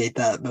to update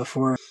that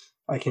before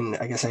I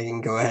guess I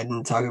can go ahead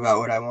and talk about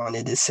what I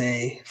wanted to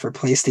say for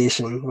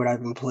PlayStation, what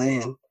I've been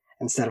playing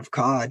instead of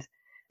COD.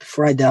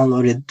 Before I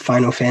downloaded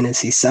Final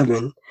Fantasy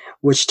VII,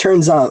 which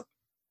turns out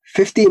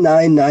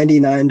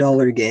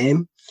 $59.99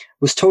 game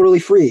was totally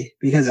free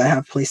because I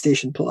have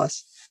PlayStation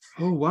Plus.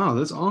 Oh, wow.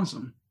 That's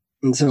awesome.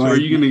 And so are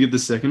you going to get the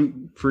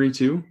second free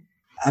too?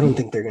 I don't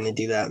think they're going to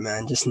do that,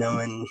 man. Just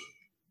knowing.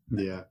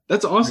 Yeah.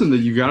 That's awesome that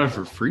you got it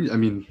for free. I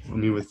mean,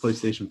 with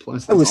PlayStation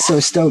Plus. I was so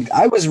stoked.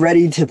 I was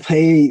ready to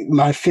pay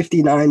my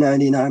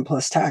 $59.99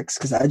 plus tax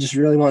because I just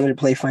really wanted to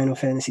play Final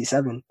Fantasy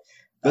VII.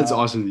 That's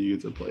awesome that you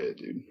get to play it,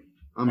 dude.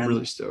 I'm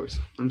really stoked.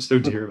 I'm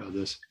stoked to hear about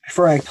this.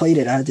 Before I played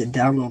it, I had to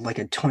download like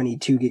a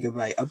 22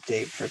 gigabyte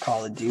update for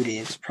Call of Duty.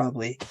 It's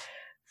probably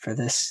for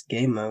this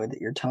game mode that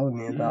you're telling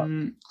me about.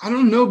 I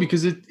don't know,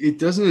 because it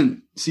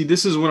doesn't see.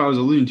 This is what I was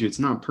alluding to. It's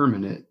not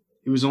permanent.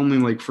 It was only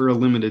like for a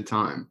limited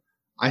time.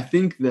 I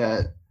think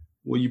that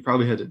what you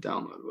probably had to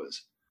download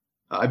was,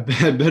 I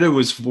bet it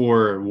was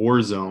for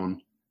Warzone,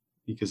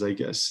 because I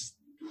guess,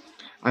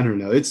 I don't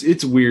know.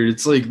 It's weird.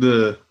 It's like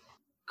the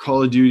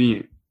Call of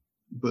Duty,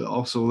 but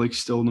also like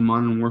still the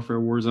Modern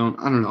Warfare Warzone.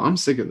 I don't know. I'm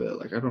sick of it.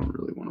 Like, I don't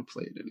really want to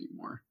play it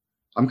anymore.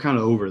 I'm kind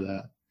of over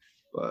that.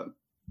 But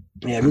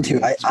yeah, me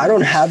too. I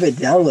don't have it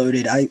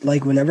downloaded. I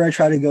like whenever I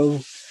try to go,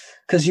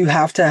 because you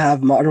have to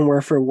have Modern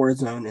Warfare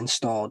Warzone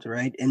installed,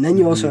 right? And then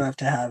you also have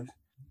to have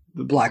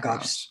the Black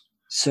Ops.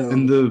 So,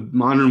 and the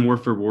Modern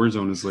Warfare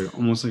Warzone is like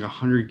almost like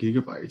 100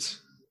 gigabytes.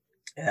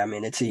 Yeah, I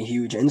mean, it's a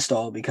huge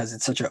install because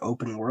it's such an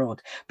open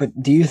world.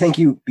 But do you think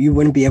you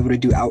wouldn't be able to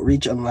do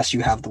Outreach unless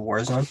you have the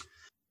Warzone?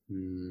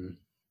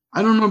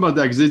 I don't know about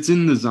that, because it's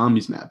in the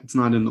zombies map. It's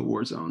not in the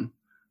Warzone.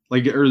 Or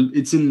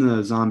it's in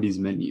the zombies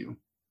menu.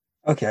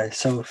 Okay,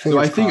 so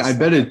I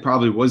bet it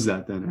probably was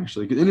that then,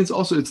 actually. And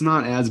it's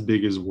not as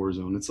big as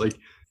Warzone. It's like,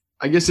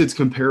 I guess it's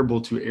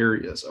comparable to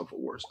areas of a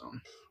Warzone.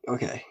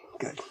 Okay,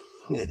 good.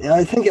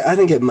 I think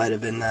it might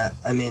have been that.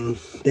 I mean,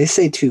 they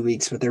say 2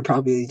 weeks, but they're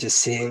probably just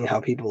seeing how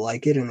people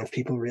like it, and if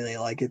people really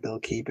like it, they'll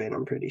keep it.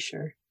 I'm pretty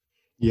sure.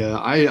 Yeah,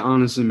 I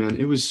honestly, man,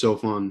 it was so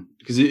fun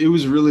because it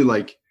was really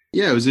like,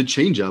 yeah, it was a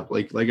change up.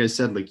 Like I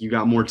said, like you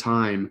got more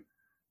time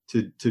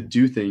to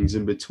do things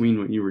in between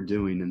what you were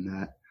doing, and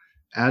that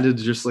added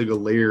just like a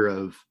layer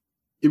of.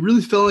 It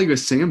really felt like a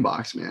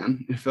sandbox,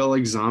 man. It felt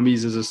like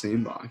Zombies as a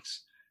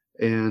sandbox,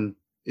 and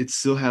it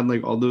still had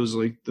like all those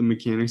like the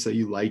mechanics that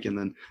you like, and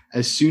then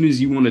as soon as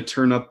you want to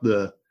turn up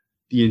the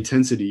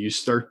intensity, you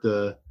start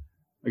the,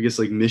 I guess,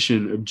 like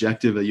mission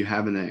objective that you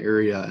have in that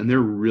area, and they're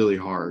really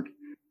hard.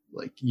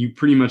 Like you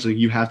pretty much like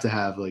you have to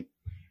have like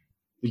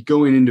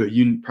going into it,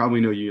 you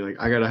probably know you like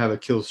I gotta have a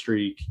kill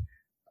streak.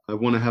 I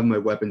want to have my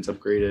weapons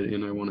upgraded,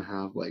 and I want to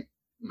have like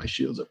my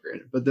shields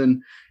upgraded. But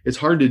then it's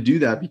hard to do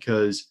that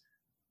because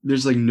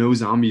there's like no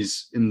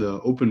zombies in the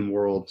open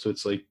world, so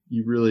it's like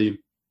you really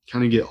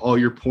kind of get all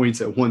your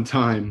points at one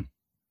time.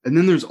 And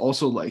then there's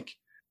also like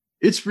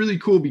it's really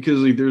cool because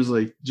like there's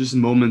like just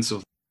moments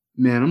of,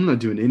 man, I'm not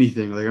doing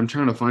anything. Like I'm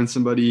trying to find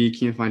somebody,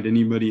 can't find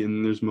anybody,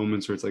 and there's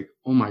moments where it's like,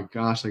 oh my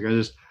gosh, like I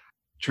just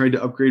tried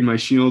to upgrade my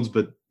shields,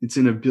 but it's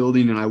in a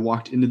building, and I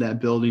walked into that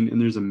building, and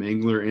there's a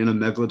Mangler and a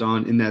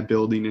Megalodon in that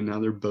building, and now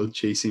they're both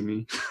chasing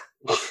me.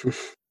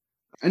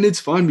 And it's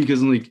fun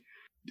because like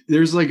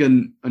there's like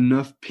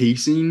enough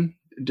pacing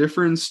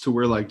difference to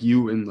where like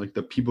you and like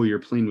the people you're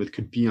playing with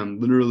could be on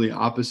literally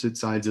opposite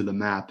sides of the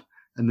map.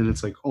 And then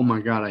it's like, oh my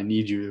God, I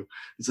need you.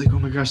 It's like, oh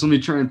my gosh, let me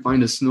try and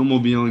find a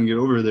snowmobile and get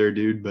over there,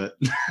 dude. But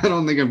I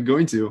don't think I'm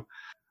going to.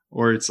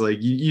 Or it's like,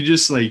 you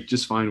just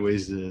find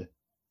ways to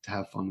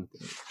have fun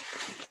with it.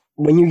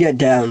 When you get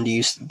down, do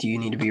you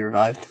need to be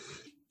revived?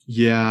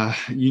 Yeah,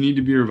 you need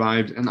to be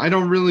revived. And I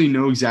don't really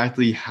know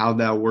exactly how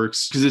that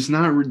works because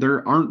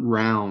there aren't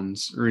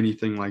rounds or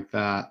anything like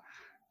that.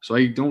 So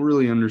I don't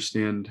really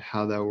understand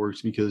how that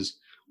works because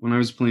when I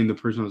was playing, the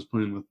person I was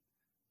playing with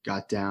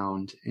got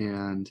downed,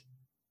 and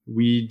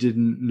we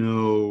didn't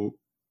know.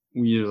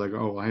 We were like,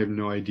 oh, I have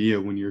no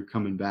idea when you're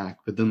coming back.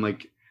 But then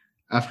like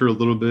after a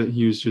little bit,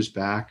 he was just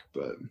back.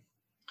 But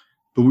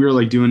we were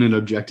like doing an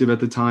objective at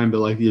the time, but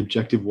like the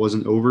objective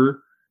wasn't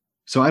over.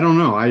 So I don't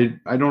know.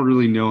 I don't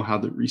really know how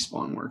the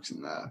respawn works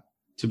in that,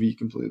 to be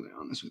completely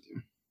honest with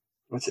you.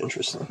 That's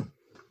interesting.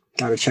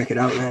 Gotta check it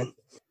out, man.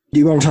 Do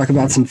you want to talk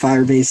about some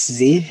Firebase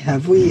Z?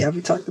 Have we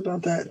talked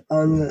about that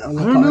on the I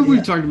don't know if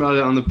we've talked about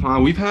it on the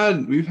pod.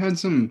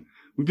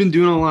 We've been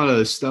doing a lot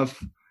of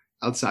stuff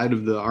outside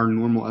of our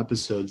normal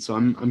episodes, so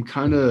I'm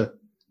kind of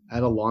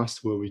at a loss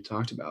to what we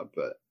talked about.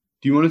 But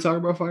do you want to talk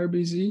about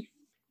Firebase Z?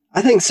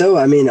 I think so.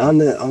 I mean, on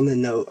the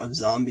note of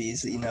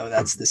zombies,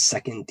 that's the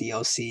second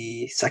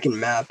DLC, second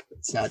map.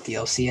 It's not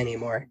DLC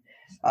anymore.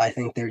 I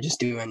think they're just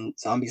doing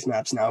zombies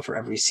maps now for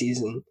every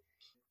season.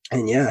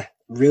 And yeah,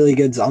 really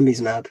good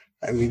zombies map.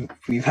 I mean,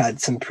 we've had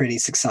some pretty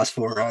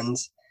successful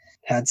runs,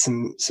 had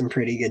some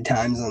pretty good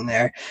times on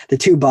there. The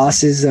two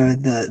bosses are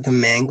the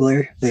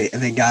Mangler,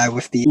 the guy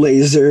with the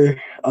laser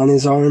on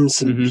his arms,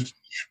 some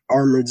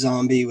armored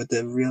zombie with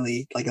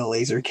really like a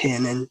laser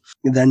cannon.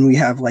 And then we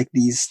have like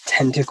these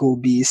tentacle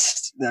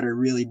beasts that are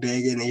really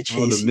big, and they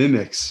chase the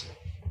mimics,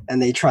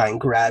 and they try and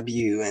grab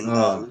you.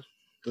 And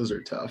those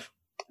are tough.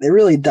 They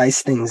really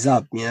dice things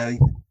up.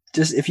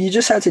 Just if you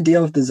just had to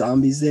deal with the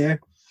zombies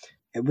there,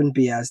 it wouldn't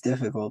be as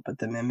difficult. But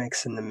the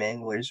mimics and the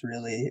manglers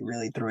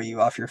really throw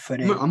you off your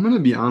footing. I'm gonna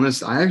be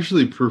honest. I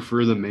actually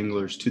prefer the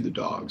manglers to the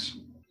dogs.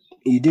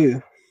 You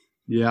do?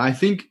 Yeah, I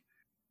think.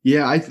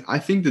 Yeah, I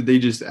think that they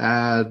just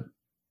add.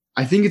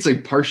 I think it's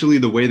like partially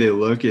the way they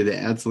look. It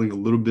adds like a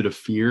little bit of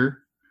fear,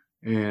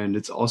 and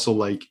it's also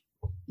like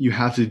you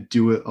have to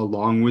do it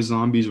along with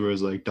zombies,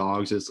 whereas like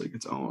dogs, it's like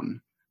its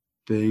own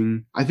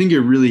thing. I think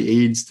it really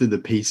aids to the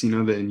pacing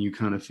of it, and you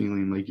kind of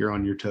feeling like you're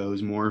on your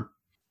toes more.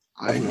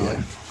 I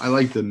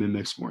like the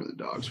mimics more than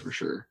dogs for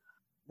sure.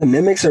 The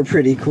mimics are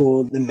pretty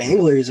cool. The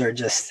manglers are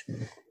just,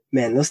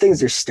 man, those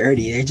things are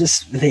sturdy.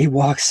 They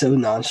walk so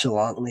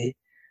nonchalantly,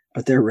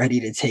 but they're ready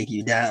to take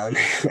you down.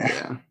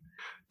 Yeah.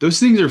 Those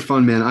things are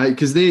fun, man.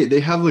 Because they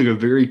have like a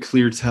very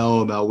clear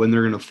tell about when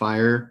they're gonna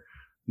fire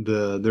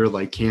their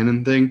like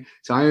cannon thing.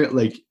 So I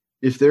like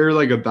if they're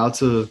like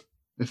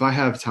if I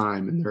have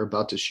time and they're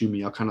about to shoot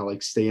me, I'll kind of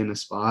like stay in a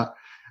spot,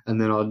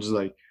 and then I'll just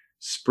like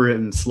sprint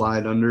and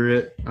slide under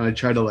it. I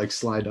try to like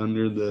slide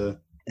under the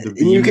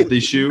beam that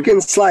they shoot. You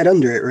can slide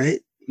under it, right?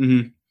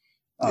 Mm-hmm.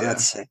 Oh, yeah.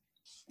 That's sick.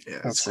 Yeah,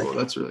 that's cool.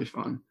 That's really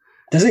fun.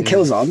 Does it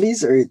kill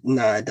zombies or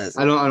no? It doesn't.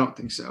 I don't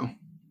think so,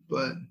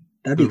 but.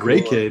 That'd be the cool.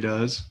 Reiki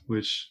does,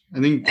 which I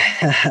think,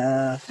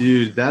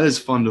 dude, that is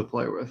fun to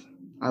play with.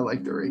 I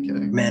like the Reiki.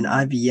 Man,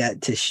 I've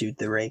yet to shoot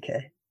the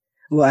Reiki.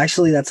 Well,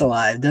 actually, that's a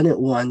lie. I've done it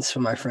once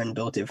when my friend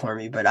built it for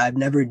me, but I've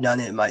never done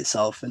it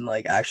myself and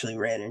like actually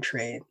ran and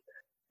trained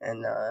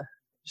and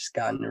just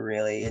gotten to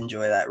really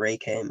enjoy that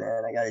Reiki,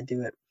 man. I got to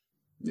do it.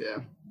 Yeah,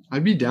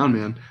 I'd be down,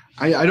 man.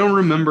 I don't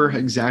remember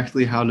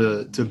exactly how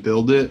to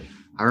build it.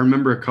 I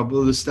remember a couple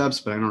of the steps,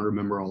 but I don't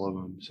remember all of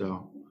them.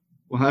 So.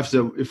 We'll have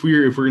to if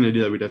we're gonna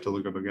do that, we'd have to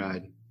look up a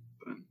guide.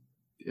 But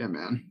Yeah,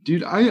 man.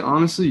 Dude, I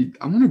honestly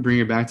I want to bring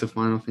it back to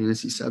Final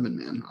Fantasy VII,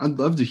 man. I'd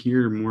love to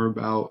hear more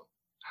about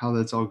how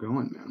that's all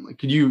going, man. Like,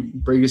 could you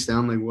break us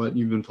down like what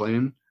you've been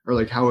playing, or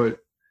like how it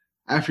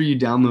after you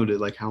downloaded,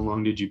 like how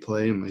long did you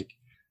play and like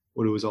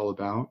what it was all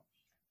about?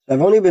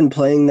 I've only been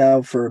playing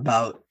now for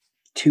about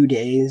 2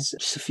 days,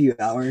 just a few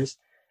hours.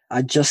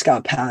 I just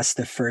got past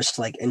the first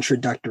like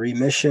introductory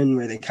mission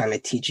where they kind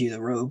of teach you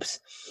the ropes.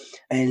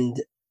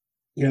 And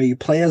you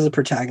play as a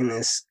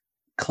protagonist,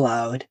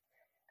 Cloud,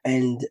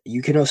 and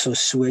you can also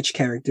switch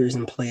characters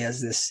and play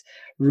as this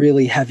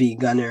really heavy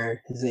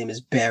gunner. His name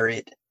is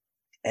Barrett.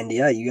 And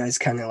yeah, you guys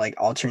kind of like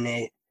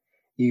alternate.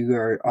 You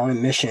are on a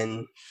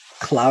mission.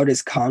 Cloud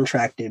is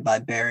contracted by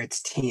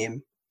Barrett's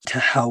team to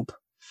help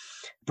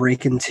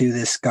break into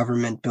this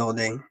government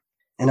building.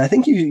 And I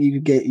think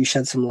you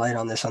shed some light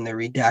on this on the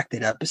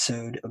redacted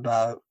episode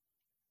about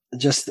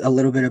just a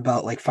little bit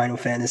about like Final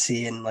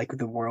Fantasy and like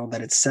the world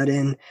that it's set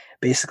in.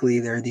 Basically,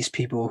 there are these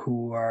people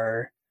who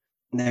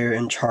they're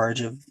in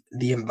charge of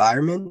the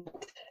environment.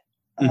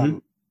 Mm-hmm.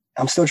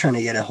 I'm still trying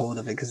to get a hold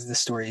of it because the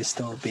story is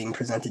still being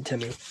presented to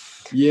me.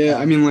 Yeah,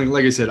 I mean,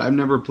 like I said, I've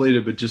never played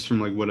it, but just from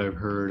like what I've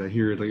heard, I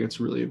hear like it's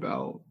really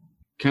about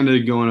kind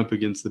of going up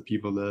against the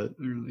people that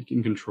are like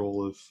in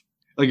control of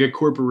like a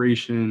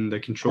corporation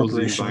that controls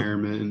the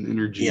environment and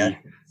energy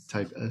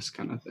type S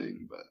kind of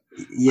thing.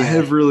 But I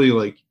have really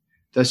like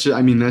that's just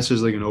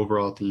like an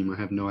overall theme. I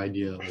have no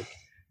idea like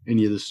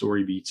any of the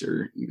story beats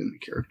or even the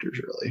characters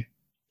really.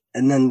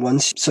 And then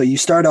so you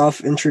start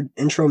off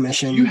intro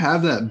mission. Do you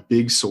have that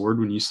big sword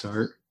when you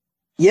start?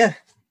 Yeah.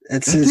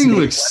 That thing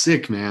looks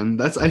sick, man.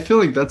 I feel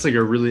like that's like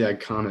a really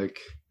iconic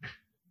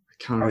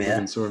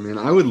looking sword, man.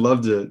 I would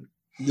love to.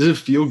 Does it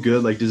feel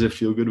good? Like, does it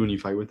feel good when you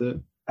fight with it?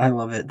 I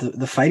love it.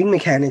 The fighting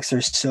mechanics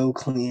are so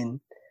clean.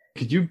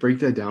 Could you break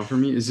that down for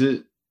me? Is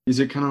it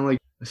kind of like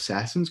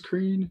Assassin's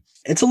Creed?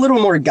 It's a little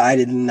more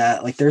guided than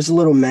that. Like, there's a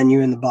little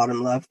menu in the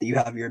bottom left that you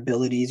have your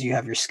abilities, you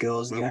have your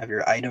skills, and you have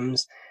your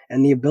items.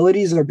 And the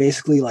abilities are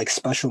basically like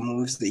special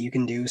moves that you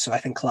can do. So I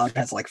think Cloud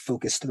has like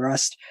focus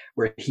thrust,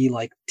 where he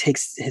like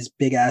takes his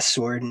big ass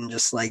sword and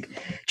just like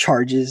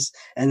charges.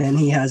 And then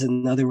he has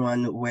another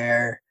one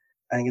where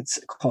I think it's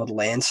called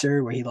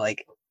Lancer, where he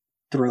like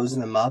throws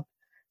them up.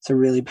 It's a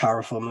really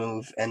powerful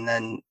move. And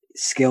then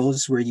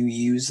skills where you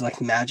use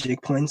like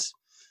magic points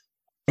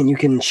and you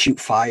can shoot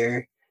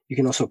fire. You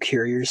can also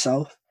cure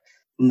yourself.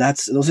 And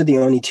those are the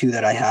only two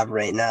that I have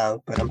right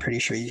now, but I'm pretty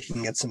sure you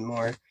can get some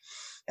more.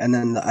 And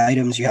then the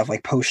items, you have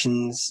like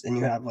potions and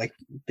you have like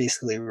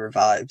basically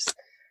revives.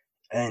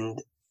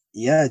 And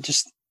yeah,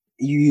 just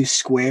you use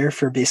square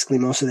for basically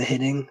most of the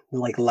hitting,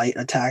 like light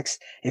attacks.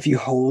 If you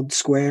hold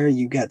square,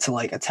 you get to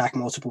like attack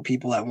multiple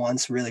people at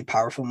once, really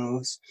powerful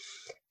moves.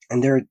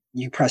 And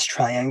you press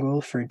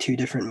triangle for 2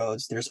 different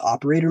modes. There's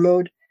operator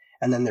mode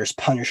and then there's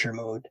punisher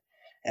mode.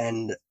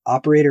 And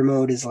operator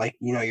mode is like,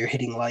 you're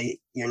hitting light,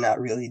 you're not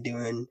really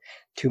doing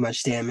too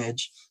much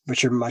damage,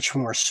 but you're much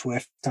more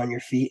swift on your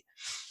feet.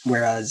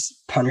 Whereas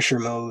punisher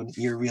mode,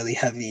 you're really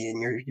heavy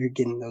and you're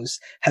getting those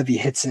heavy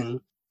hits in.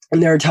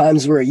 And there are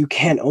times where you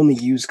can't only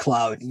use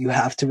Cloud, you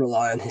have to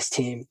rely on his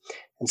team.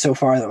 And so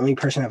far, the only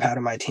person I've had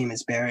on my team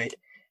is Barrett,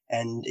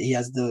 and he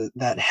has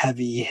that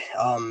heavy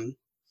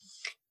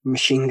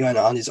machine gun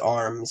on his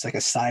arm. He's like a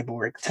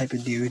cyborg type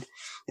of dude,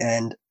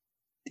 and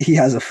he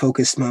has a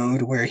focus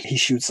mode where he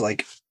shoots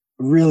like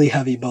really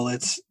heavy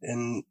bullets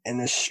in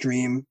this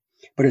stream,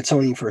 but it's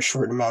only for a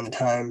short amount of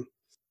time.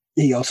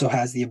 He also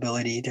has the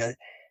ability to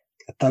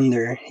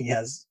thunder. He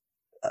has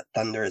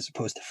thunder as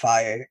opposed to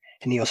fire,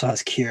 and he also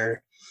has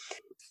cure.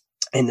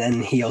 And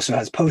then he also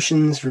has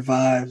potions,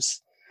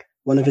 revives.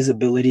 One of his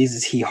abilities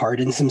is he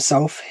hardens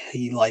himself.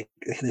 He like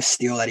the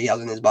steel that he has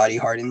in his body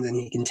hardens, and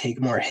he can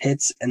take more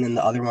hits. And then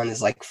the other one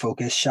is like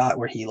focus shot,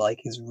 where he like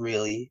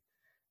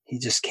he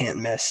just can't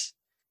miss.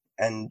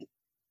 And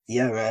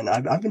yeah, man,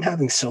 I've been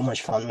having so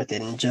much fun with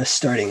it. And just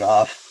starting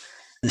off,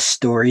 the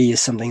story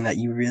is something that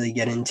you really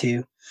get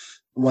into.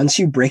 Once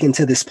you break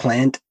into this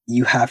plant,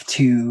 you have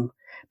to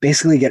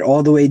basically get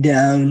all the way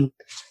down,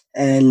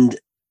 and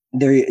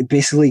they're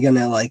basically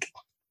gonna like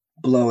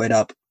blow it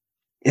up,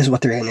 is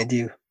what they're gonna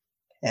do.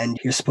 And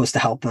you're supposed to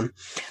help them.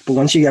 But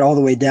once you get all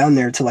the way down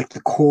there to like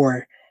the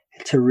core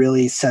to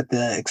really set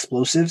the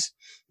explosives,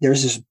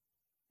 there's this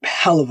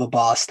hell of a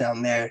boss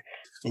down there,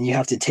 and you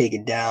have to take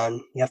it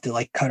down. You have to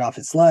like cut off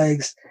its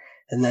legs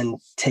and then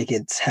take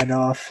its head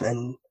off.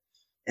 And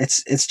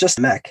it's just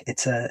mech.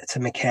 It's a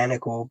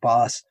mechanical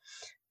boss,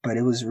 but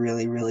it was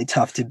really, really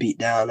tough to beat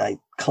down.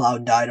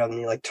 Cloud died on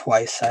me like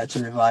twice. I had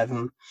to revive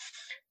him.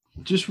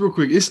 Just real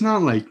quick, it's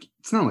not like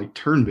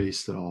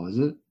turn-based at all, is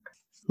it?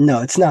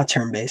 No, it's not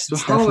turn-based. So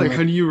how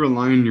do you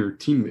rely on your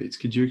teammates?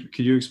 Could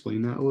you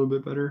explain that a little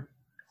bit better?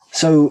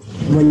 So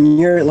when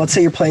let's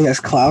say you're playing as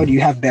Cloud, you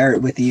have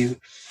Barrett with you,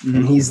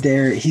 and he's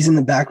there. He's in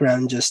the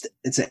background.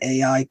 It's an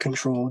AI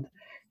controlled.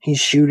 He's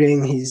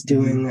shooting. He's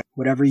doing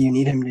whatever you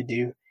need him to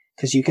do,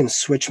 because you can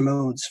switch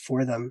modes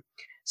for them.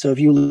 So if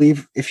you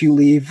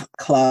leave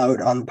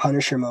Cloud on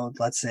Punisher mode,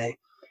 let's say,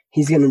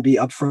 he's going to be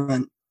up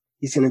front.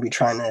 He's going to be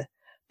trying to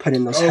put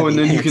in those Oh, heavy and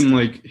then hits. you can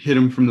like hit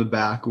him from the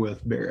back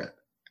with Barrett.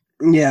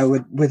 Yeah,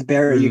 with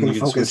Barrett, And you then can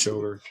focus, switch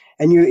over.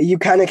 and you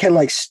kind of can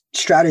like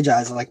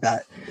strategize like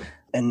that,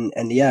 and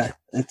yeah,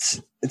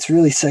 it's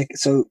really sick.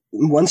 So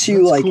once you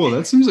That's like, cool.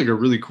 That seems like a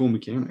really cool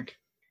mechanic.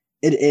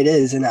 it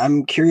is, and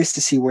I'm curious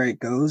to see where it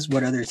goes,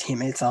 what other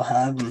teammates I'll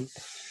have,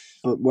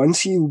 but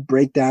once you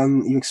break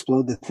down, you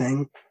explode the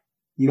thing,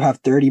 you have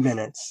 30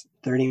 minutes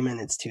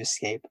to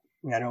escape.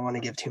 I don't want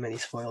to give too many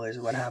spoilers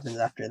of what happens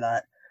after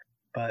that,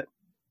 but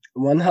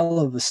one hell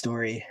of a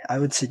story. I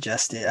would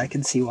suggest it. I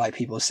can see why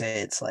people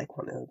say it's like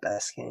one of the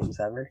best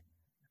games ever.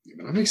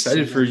 I'm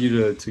excited for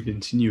you to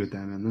continue with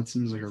that, man. That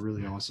seems like a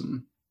really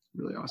awesome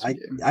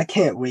game. I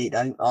can't wait.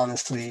 I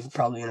honestly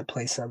probably gonna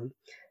play some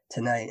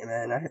tonight,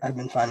 man. I've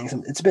been finding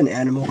some. It's been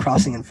Animal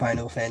Crossing and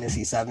Final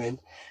Fantasy VII,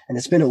 and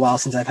it's been a while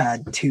since I've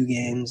had 2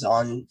 games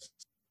on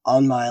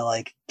my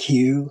like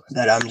queue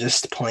that I'm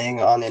just playing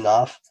on and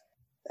off.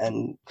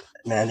 And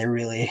man, they're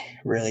really,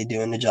 really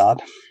doing the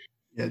job.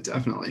 Yeah,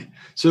 definitely.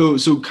 So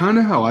kind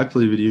of how I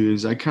play video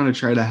games, I kind of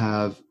try to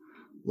have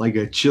like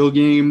a chill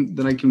game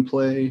that I can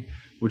play,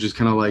 which is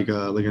kind of like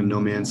a No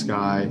Man's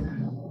Sky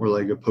or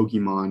like a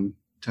Pokemon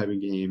type of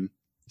game.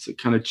 It's like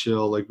kind of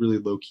chill, like really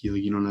low key.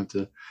 Like you don't have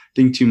to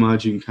think too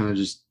much. You can kind of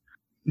just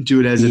do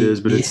it as it is,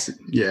 but it's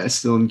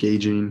still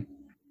engaging.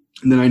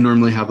 And then I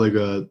normally have like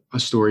a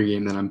story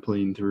game that I'm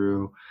playing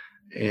through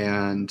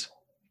and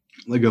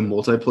like a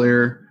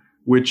multiplayer,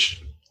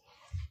 which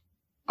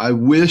I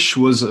wish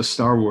was a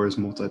Star Wars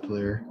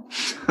multiplayer,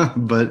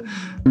 but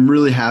I'm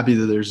really happy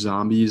that there's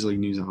zombies, like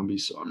new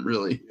zombies. So I'm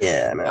really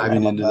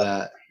diving into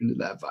that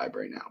vibe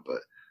right now. But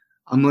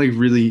I'm like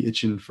really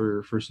itching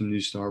for some new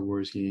Star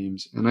Wars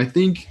games. And I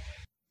think,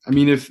 I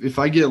mean, if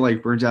I get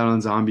like burnt out on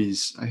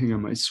zombies, I think I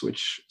might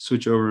switch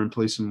over and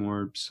play some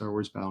more Star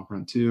Wars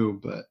Battlefront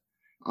 2. But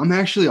I'm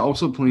actually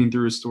also playing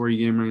through a story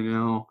game right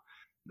now.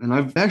 And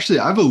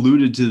I've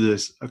alluded to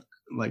this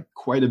like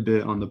quite a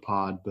bit on the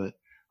pod, but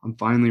I'm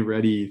finally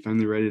ready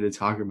to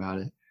talk about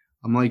it.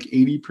 I'm like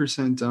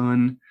 80%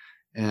 done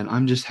and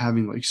I'm just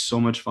having like so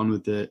much fun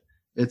with it.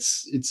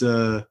 It's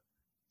a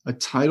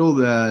title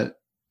that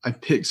I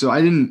picked. So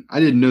I didn't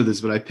know this,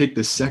 but I picked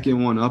the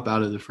second one up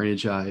out of the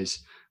franchise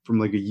from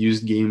like a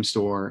used game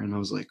store. And I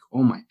was like,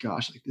 oh my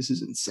gosh, like this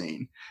is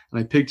insane. And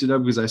I picked it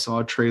up because I saw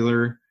a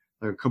trailer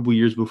like a couple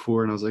years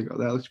before and I was like, oh,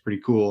 that looks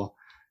pretty cool.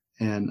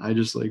 And I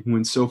just like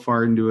went so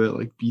far into it,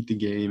 like beat the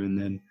game.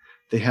 And then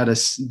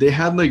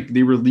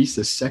they released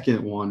a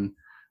second one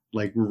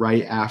like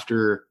right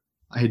after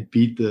I had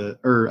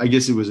I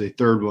guess it was a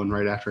third one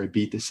right after I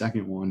beat the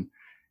second one.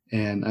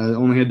 And I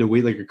only had to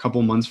wait like a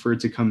couple months for it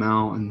to come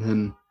out. And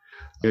then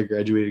I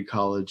graduated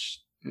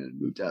college and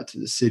moved out to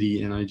the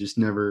city. And I just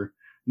never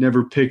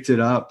picked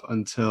it up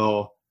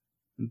until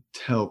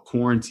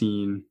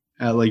quarantine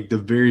at like the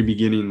very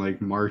beginning, like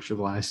March of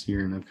last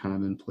year. And I've kind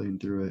of been playing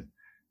through it.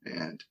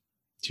 And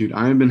dude,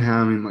 I've been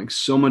having like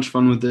so much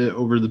fun with it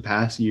over the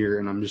past year,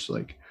 and I'm just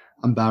like,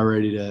 I'm about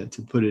ready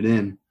to put it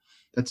in.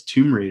 That's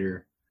Tomb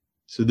Raider.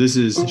 So this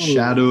is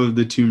Shadow of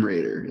the Tomb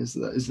Raider is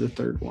the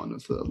third one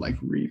of the like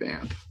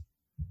revamp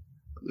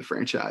of the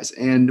franchise.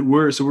 And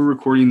we're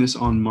recording this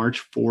on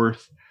March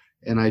 4th,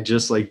 and I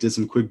just like did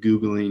some quick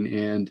Googling,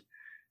 and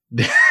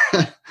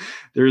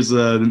there's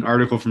an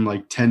article from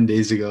like 10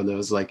 days ago that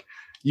was like,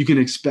 you can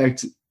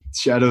expect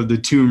Shadow of the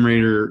Tomb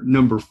Raider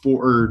number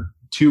 4 or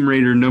Tomb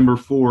Raider number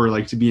 4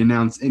 like to be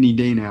announced any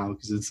day now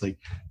because it's like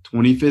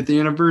 25th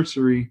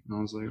anniversary. And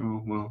I was like,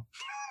 oh well.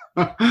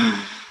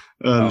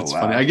 That's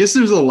funny. I guess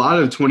there's a lot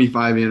of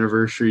 25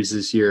 anniversaries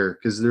this year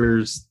because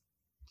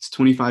it's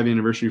 25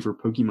 anniversary for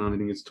Pokemon. I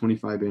think it's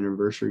 25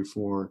 anniversary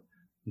for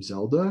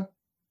Zelda,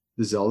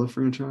 the Zelda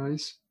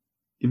franchise.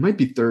 It might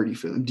be 30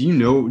 for them. Do you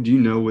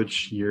know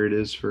which year it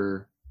is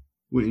for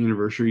what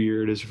anniversary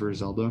year it is for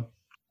Zelda?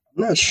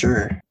 I'm not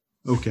sure.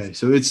 Okay,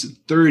 so it's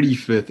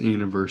 35th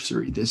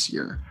anniversary this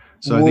year.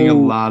 So I think a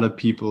lot of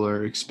people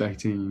are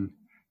expecting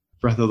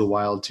Breath of the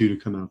Wild 2 to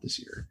come out this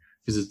year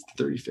because it's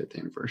the 35th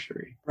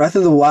anniversary. Breath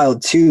of the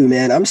Wild 2,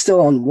 man. I'm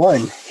still on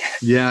 1.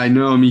 Yeah, I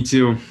know. Me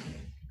too.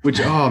 Which,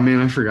 oh,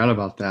 man, I forgot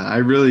about that. I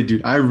really do.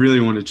 I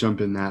really want to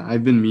jump in that.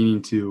 I've been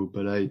meaning to,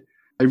 but I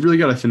really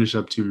got to finish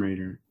up Tomb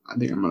Raider. I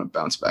think I'm going to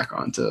bounce back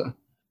onto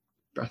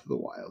Breath of the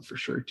Wild for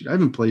sure. Dude, I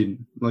haven't played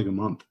in like a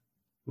month.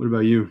 What about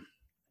you?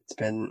 It's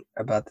been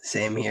about the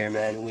same here,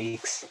 man.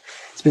 Weeks.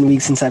 It's been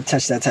weeks since I've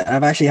touched that.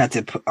 I've actually had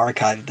to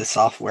archive the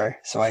software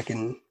so I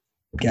can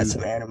get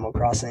some Animal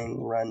Crossing,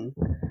 run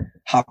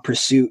Hot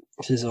Pursuit,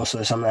 which is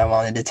also something I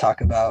wanted to talk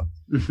about.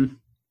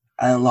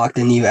 I unlocked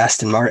a new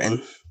Aston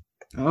Martin.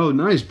 Oh,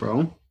 nice,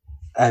 bro.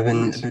 I've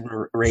been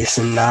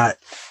racing that.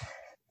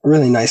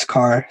 Really nice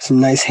car.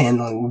 Some nice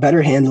handling,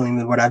 better handling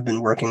than what I've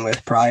been working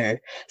with prior.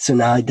 So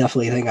now I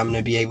definitely think I'm going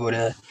to be able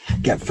to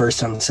get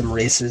first on some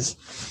races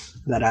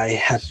that I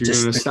have. So you're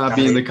going to stop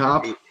being the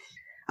cop?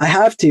 I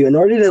have to. In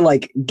order to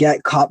like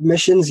get cop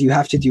missions, you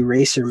have to do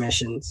racer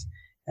missions.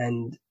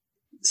 And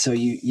so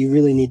you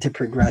really need to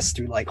progress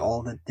through like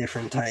all the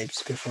different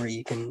types before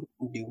you can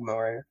do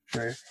more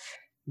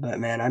but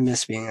man, I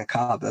miss being a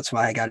cop. That's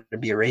why I got to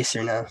be a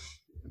racer now.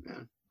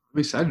 man. I'm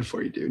excited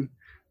for you, dude.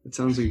 That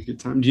sounds like a good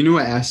time. Do you know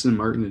what Aston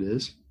Martin it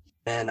is?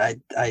 And I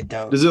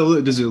don't. Does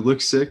it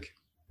look sick?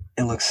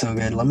 It looks so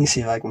good. Let me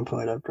see if I can pull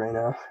it up right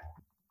now.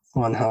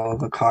 One hell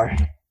of a car.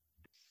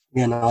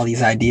 Getting all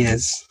these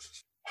ideas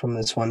from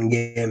this one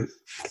game.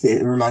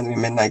 It reminds me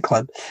of Midnight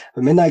Club.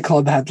 But Midnight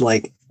Club had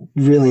like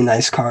really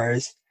nice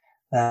cars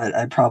that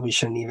I probably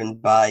shouldn't even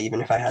buy,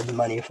 even if I had the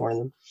money for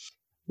them.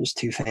 Just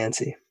too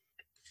fancy.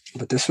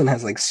 But this one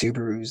has like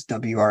Subaru's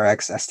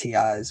WRX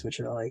STIs, which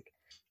are like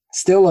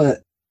still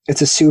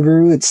it's a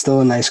Subaru. It's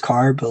still a nice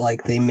car, but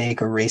like they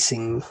make a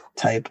racing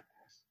type.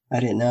 I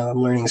didn't know.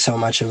 I'm learning so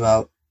much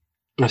about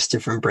just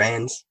different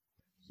brands.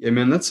 Yeah,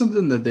 man, that's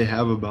something that they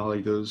have about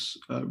like those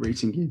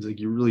racing games. Like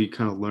you really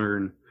kind of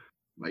learn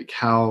like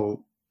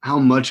how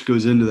much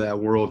goes into that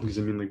world, because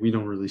I mean, like we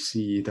don't really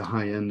see the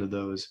high end of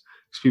those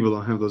because people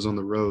don't have those on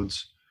the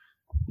roads,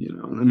 you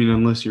know. I mean,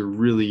 unless you're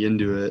really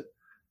into it,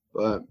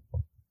 but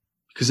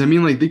because I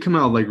mean, like they come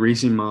out like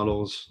racing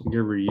models like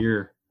every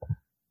year,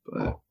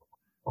 but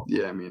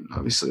yeah, I mean,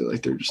 obviously,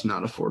 like they're just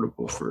not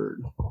affordable for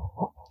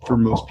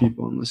most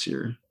people unless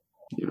you're,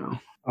 you know,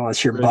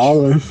 Unless you're rich.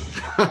 balling.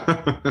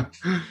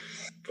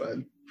 But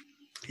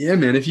yeah,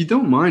 man, if you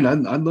don't mind,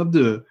 I'd love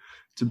to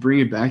bring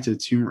it back to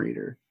Tomb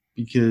Raider,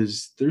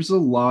 because there's a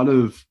lot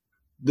of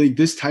like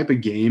this type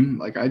of game.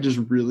 Like I just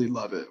really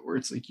love it, where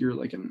it's like you're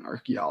like an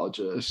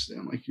archaeologist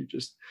and like you're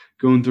just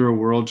going through a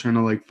world trying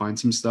to like find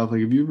some stuff.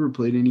 Like, have you ever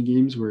played any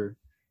games where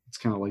it's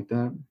kind of like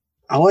that?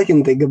 All I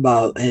can think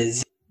about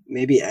is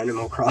maybe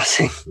Animal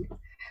Crossing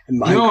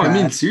and Minecraft. No, I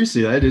mean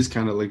seriously, that is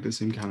kind of like the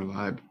same kind of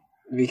vibe.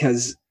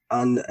 Because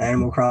on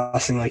Animal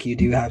Crossing, like you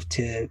do have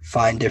to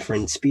find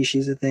different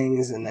species of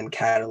things and then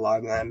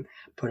catalog them,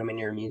 put them in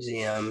your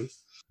museum.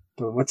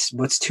 But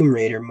what's Tomb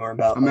Raider more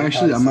about? I'm like,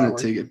 gonna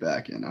take it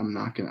back, and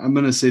I'm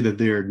gonna say that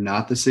they are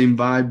not the same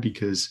vibe,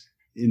 because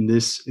in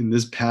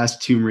this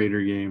past Tomb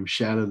Raider game,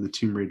 Shadow of the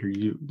Tomb Raider,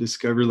 you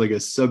discover like a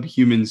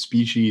subhuman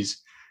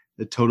species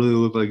that totally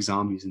look like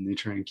zombies, and they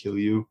try and kill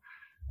you.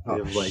 They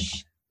have like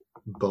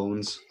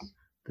bones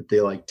that they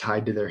like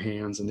tied to their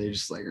hands, and they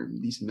just like are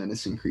these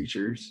menacing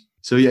creatures.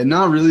 So yeah,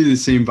 not really the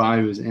same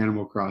vibe as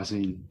Animal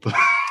Crossing, but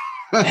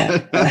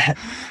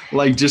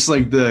like just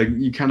like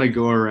you kind of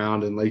go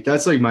around, and like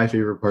that's like my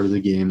favorite part of the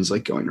game is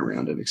like going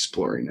around and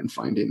exploring and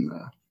finding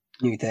the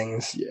new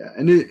things. Yeah,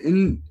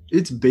 and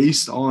it's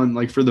based on,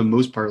 like, for the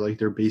most part, like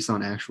they're based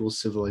on actual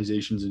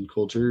civilizations and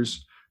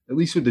cultures, at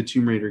least with the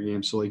Tomb Raider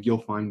game. So like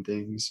you'll find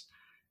things,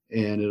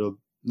 and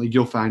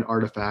you'll find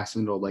artifacts,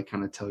 and it'll like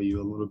kind of tell you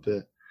a little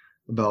bit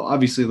about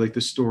obviously like the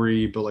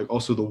story, but like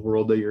also the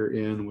world that you're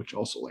in, which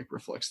also like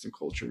reflects the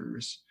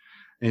cultures.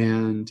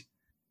 And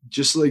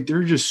just like there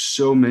are just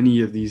so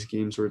many of these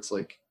games where it's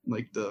like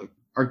the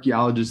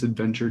archaeologist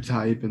adventure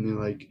type, and they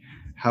like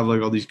have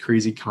like all these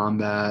crazy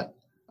combat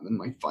and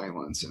like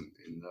violence in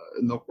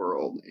the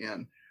world.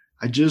 And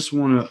I just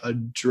want to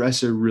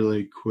address it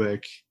really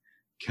quick,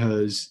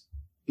 because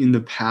in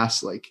the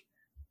past, like,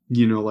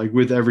 you know, like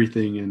with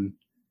everything in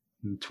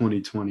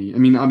 2020, I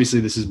mean, obviously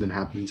this has been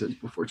happening since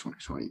before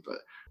 2020, but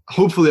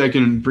hopefully I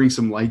can bring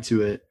some light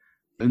to it.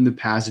 In the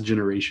past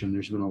generation,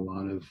 there's been a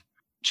lot of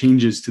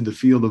changes to the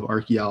field of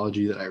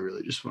archaeology that I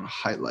really just want to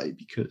highlight,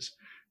 because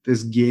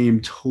this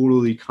game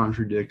totally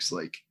contradicts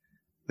like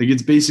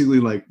it's basically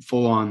like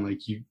full on,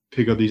 like you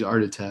pick up these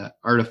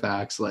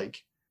artifacts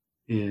like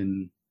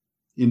in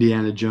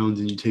Indiana Jones,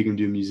 and you take them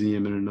to a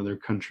museum in another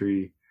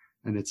country,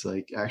 and it's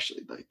like,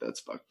 actually, like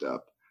that's fucked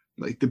up.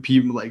 Like the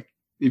people, like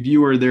if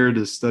you are there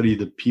to study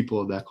the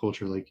people of that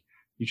culture, like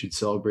you should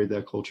celebrate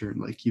that culture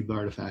and like keep the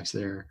artifacts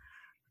there.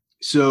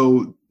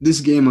 So this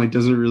game like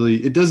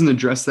doesn't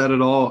address that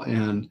at all.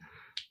 And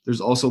there's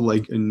also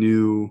like a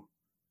new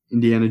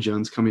Indiana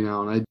Jones coming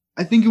out, and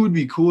I think it would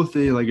be cool if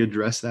they like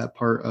address that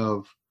part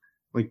of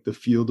like the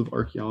field of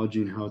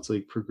archaeology and how it's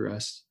like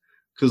progressed,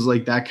 because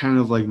like that kind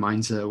of like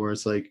mindset where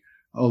it's like,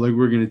 oh, like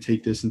we're gonna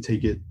take this and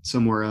take it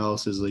somewhere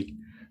else, is like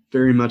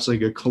very much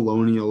like a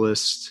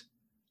colonialist,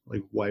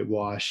 like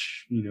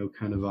whitewash, you know,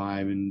 kind of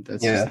vibe, and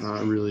that's just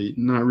not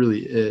really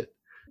it.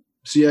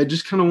 So yeah, I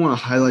just kind of want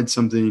to highlight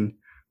something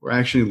where I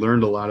actually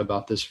learned a lot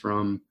about this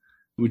from,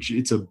 which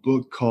it's a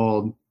book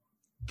called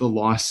The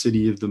Lost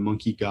City of the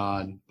Monkey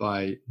God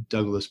by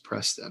Douglas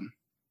Preston.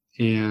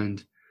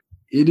 And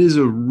it is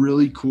a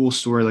really cool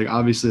story. Like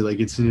obviously, like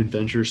it's an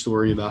adventure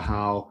story about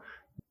how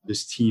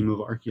this team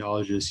of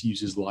archaeologists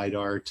uses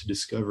LiDAR to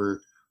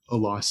discover a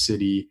lost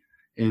city.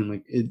 And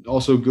like it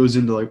also goes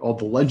into like all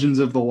the legends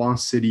of the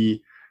lost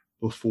city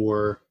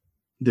before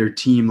their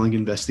team like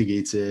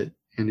investigates it.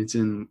 And it's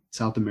in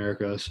South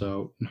America,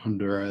 so in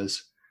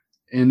Honduras.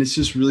 And it's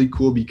just really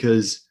cool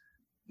because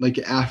like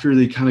after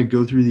they kind of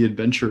go through the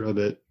adventure of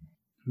it,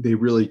 they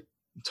really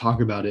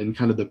talk about it, and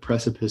kind of the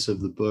precipice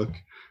of the book,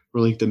 or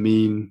like the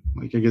main,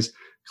 like I guess,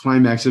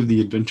 climax of the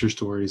adventure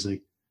story is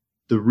like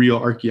the real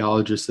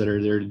archaeologists that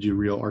are there to do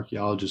real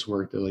archaeologist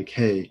work. They're like,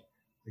 hey,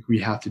 like we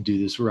have to do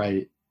this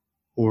right,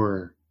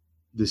 or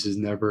this is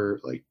never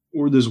like,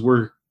 or this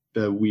work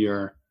that we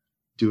are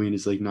doing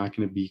is like not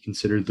going to be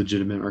considered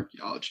legitimate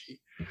archaeology.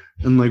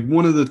 And like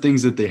one of the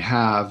things that they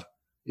have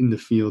in the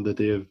field that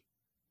they have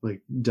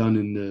like done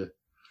in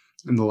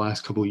the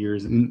last couple of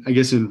years, and I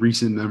guess in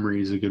recent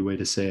memory is a good way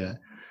to say it,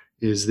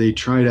 is they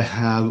try to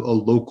have a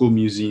local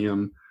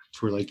museum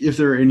where like if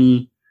there are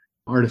any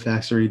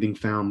artifacts or anything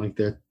found like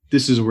that,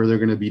 this is where they're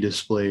going to be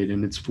displayed,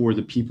 and it's for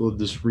the people of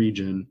this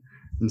region,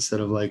 instead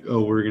of like,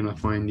 oh, we're going to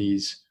find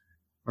these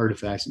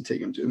artifacts and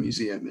take them to a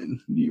museum in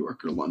New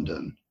York or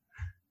London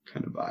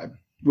kind of vibe,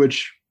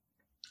 which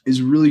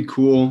is really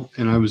cool.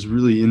 And I was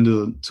really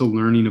into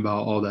learning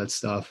about all that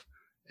stuff.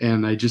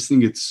 And I just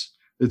think it's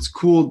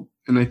cool.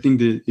 And I think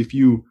that if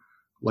you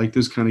like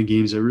those kind of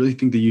games, I really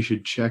think that you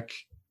should check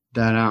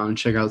that out and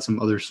check out some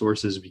other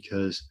sources,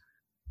 because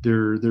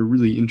they're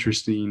really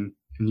interesting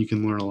and you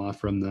can learn a lot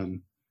from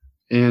them.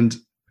 And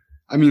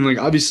I mean, like,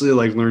 obviously,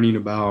 like learning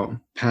about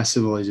past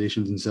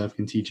civilizations and stuff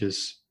can teach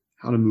us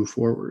how to move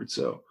forward.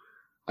 So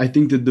I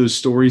think that those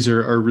stories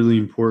are really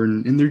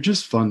important, and they're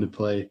just fun to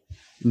play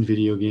in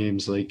video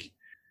games. Like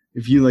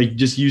if you like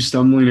just you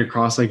stumbling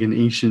across like an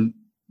ancient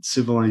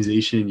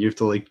civilization, you have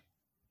to like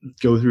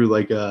go through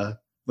like a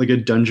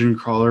dungeon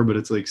crawler, but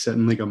it's like set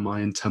in like a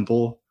Mayan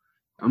temple.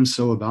 I'm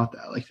so about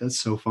that. Like that's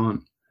so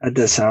fun. That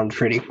does sound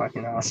pretty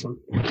fucking awesome.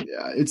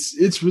 Yeah,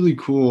 it's really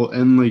cool.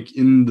 And like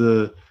in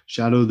the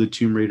Shadow of the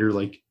Tomb Raider,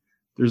 like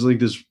there's like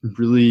this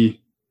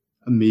really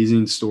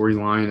amazing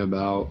storyline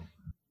about,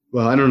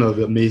 well, I don't know if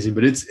amazing,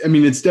 but it's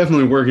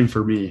definitely working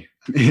for me.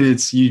 And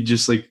it's, you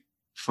just like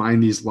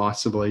find these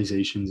lost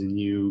civilizations and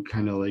you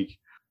kind of like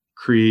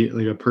create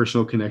like a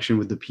personal connection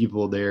with the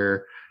people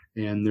there.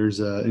 And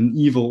there's an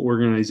evil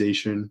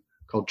organization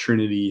called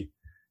Trinity,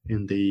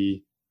 and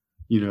they,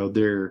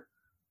 their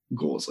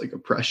goal is like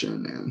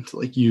oppression and to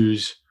like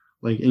use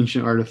like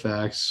ancient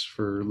artifacts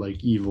for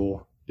like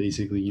evil,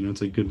 basically.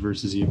 It's like good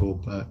versus evil.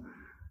 But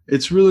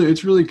it's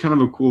really kind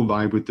of a cool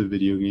vibe with the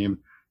video game,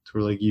 to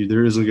where like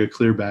there is like a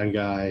clear bad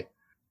guy,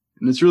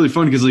 and it's really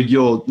fun because like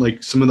you'll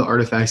like some of the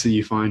artifacts that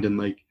you find in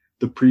like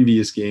the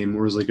previous game,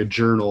 where it's like a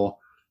journal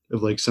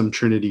of like some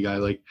Trinity guy,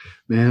 like,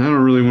 man, I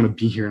don't really want to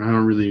be here and I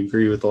don't really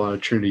agree with a lot of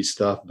Trinity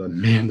stuff, but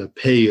man, the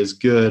pay is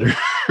good.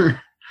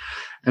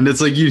 And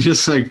it's like you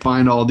just like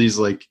find all these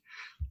like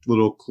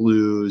little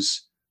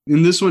clues.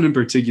 In this one in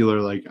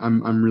particular, like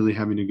I'm really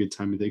having a good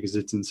time with it because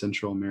it's in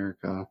Central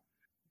America,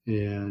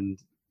 and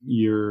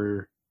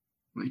you're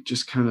like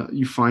just kind of,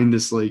 you find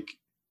this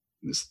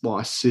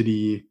lost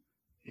city,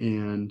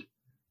 and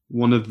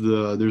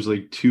there's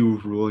like two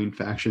ruling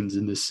factions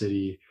in this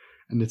city,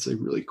 and it's like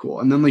really cool.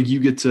 And then like you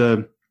get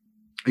to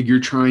like, you're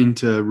trying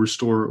to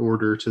restore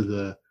order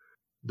to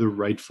the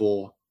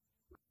rightful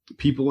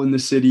people in the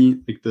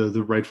city, like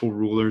the rightful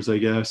rulers, I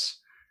guess.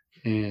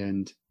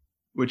 And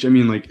which, I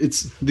mean, like,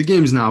 it's, the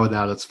game's not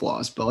without its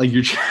flaws, but like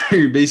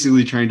you're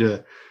basically trying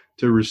to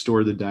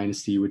restore the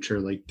dynasty, which are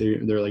like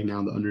they're like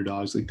now the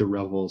underdogs, like the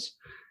rebels,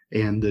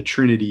 and the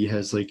Trinity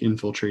has like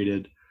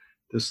infiltrated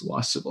this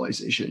lost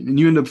civilization, and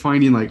you end up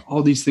finding like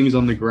all these things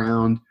on the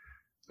ground.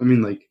 I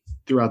mean, like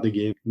throughout the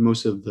game,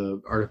 most of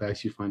the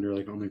artifacts you find are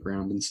like on the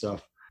ground and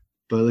stuff,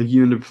 but like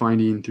you end up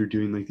finding through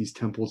doing like these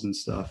temples and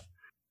stuff,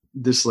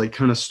 this like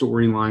kind of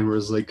storyline where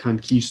it's like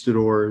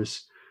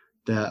conquistadors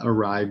that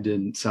arrived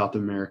in South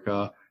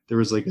America. There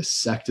was like a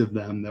sect of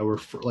them that were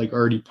like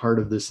already part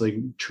of this like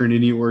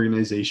Trinity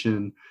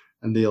organization,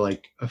 and they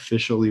like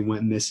officially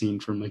went missing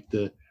from like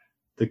the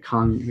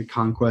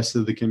conquest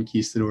of the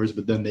conquistadors,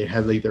 but then they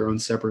had like their own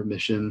separate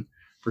mission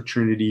for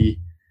Trinity,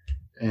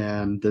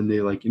 and then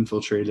they like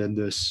infiltrated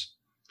this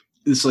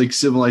like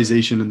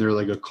civilization, and they're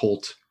like a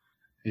cult.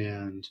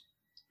 And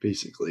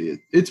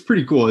basically it's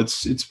pretty cool.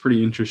 It's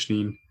pretty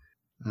interesting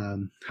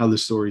how the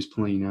story's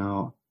playing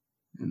out,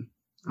 and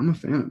I'm a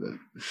fan of it.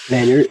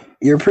 Man,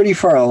 you're pretty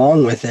far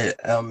along with it.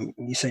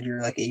 You said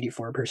you're like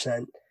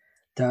 84%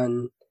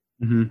 done.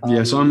 Mm-hmm.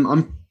 Yeah, so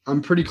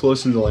I'm pretty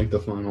close into like the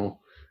final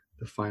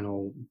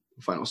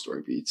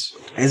story beats.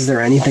 Is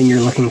there anything you're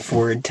looking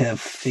forward to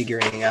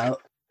figuring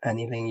out?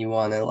 Anything you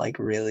want to like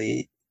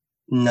really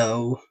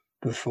know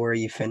before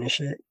you finish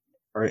it,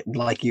 or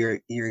like you're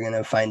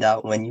gonna find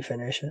out when you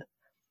finish it?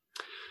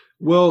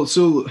 Well,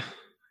 so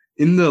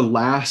in the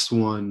last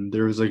one,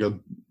 there was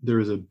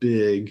a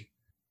big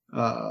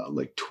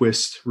like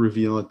twist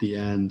reveal at the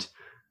end.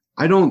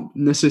 I don't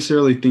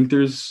necessarily think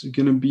there's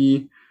gonna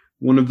be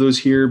one of those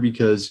here,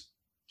 because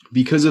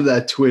of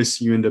that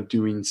twist, you end up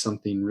doing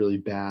something really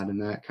bad,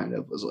 and that kind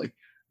of was like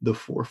the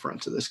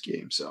forefront of this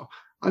game. So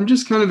I'm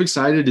just kind of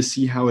excited to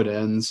see how it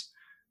ends.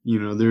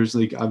 There's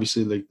like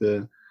obviously like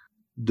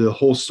the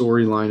whole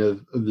storyline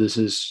of this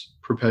is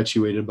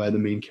perpetuated by the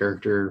main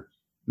character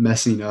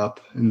messing up,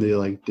 and they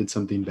like did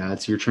something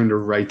bad. So you're trying to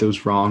right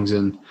those wrongs,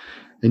 and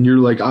you're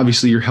like,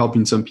 obviously you're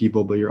helping some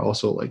people, but you're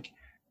also like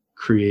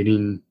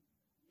creating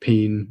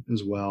pain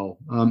as well.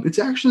 It's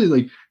actually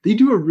like they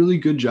do a really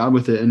good job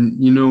with it.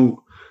 And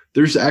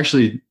there's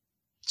actually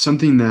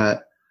something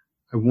that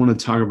I want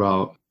to talk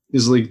about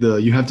is like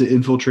you have to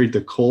infiltrate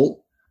the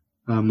cult,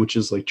 which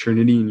is like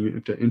Trinity, and you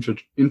have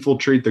to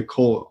infiltrate the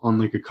cult on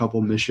like a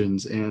couple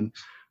missions. And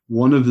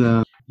one of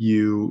them,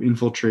 you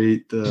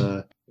infiltrate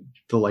the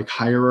the like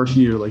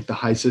hierarchy or like the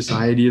high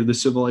society of the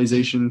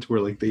civilization, to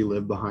where like they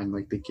live behind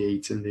like the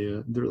gates, and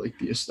they're like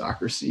the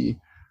aristocracy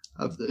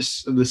of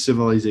the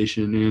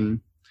civilization.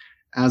 And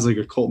as like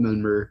a cult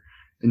member,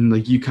 and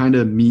like you kind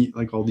of meet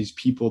like all these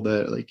people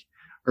that like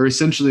are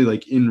essentially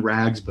like in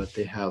rags, but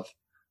they have,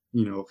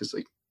 because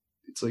like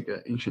it's like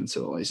an ancient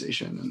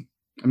civilization. And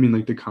I mean,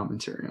 like the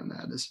commentary on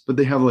that is, but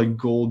they have like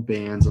gold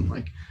bands and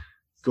like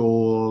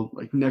gold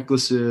like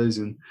necklaces,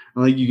 and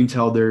like you can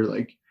tell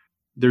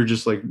they're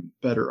just like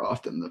better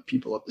off than the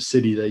people of the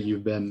city that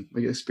you've been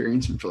like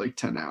experiencing for like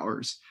 10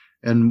 hours.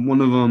 And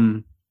one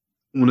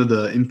of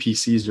the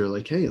NPCs are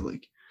like, hey,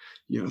 like,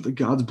 the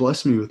gods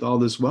blessed me with all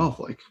this wealth.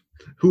 Like,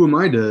 who am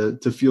I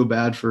to feel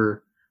bad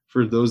for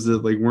those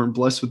that like weren't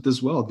blessed with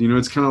this wealth?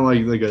 It's kind of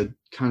like a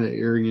kind of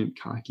arrogant,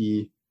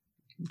 cocky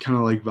kind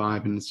of like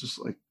vibe. And it's just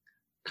like,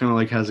 kind of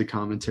like has a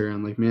commentary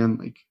on like, man,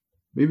 like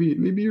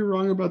maybe you're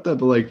wrong about that,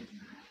 but like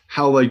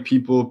how like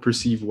people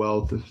perceive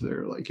wealth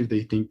if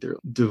they think they're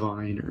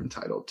divine or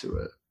entitled to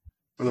it.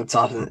 And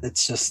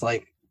it's just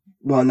like,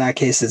 well, in that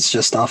case, it's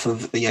just off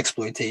of the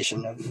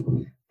exploitation of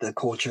the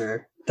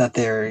culture that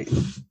they're,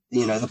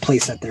 the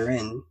place that they're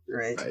in,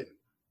 right? Right.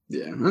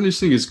 Yeah. I just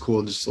think it's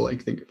cool just to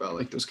like think about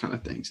like those kind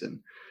of things. And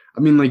I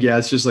mean, like, yeah,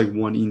 it's just like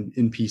one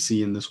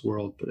NPC in this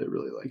world, but it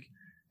really like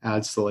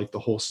adds to like the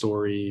whole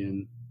story.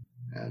 And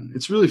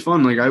it's really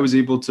fun. Like I was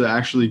able to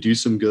actually do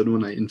some good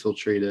when I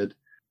infiltrated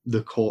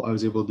the cult. I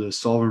was able to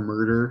solve a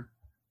murder,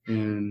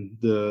 and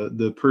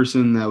the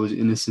person that was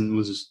innocent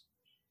was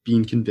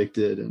being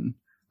convicted, and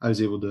I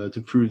was able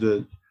to prove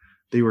that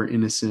they were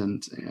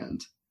innocent.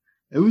 And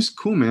it was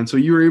cool, man. So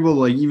you were able to,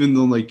 like, even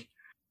though like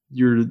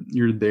you're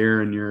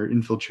there and you're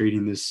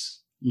infiltrating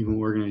this evil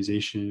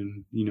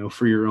organization,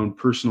 for your own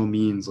personal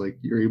means, like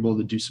you're able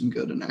to do some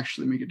good and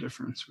actually make a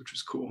difference, which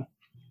was cool.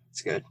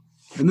 It's good.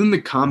 And then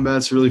the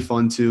combat's really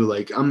fun too.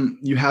 Like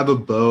you have a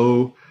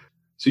bow,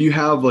 so you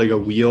have like a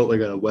wheel, like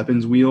a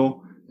weapons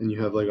wheel, and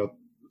you have like a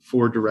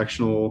 4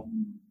 directional,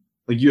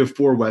 like you have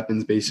 4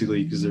 weapons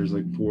basically, because there's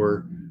like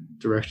 4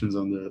 directions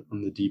on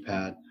the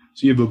D-pad.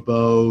 So you have a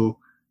bow,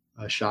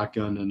 a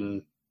shotgun,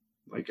 and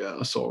a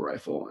assault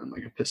rifle, and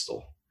like a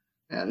pistol.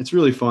 And it's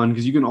really fun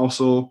because you can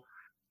also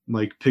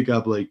like pick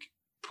up like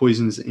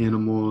poisonous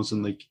animals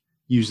and like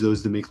use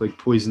those to make like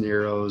poison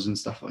arrows and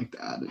stuff like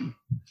that. And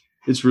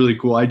it's really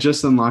cool. I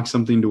just unlocked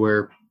something to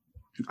where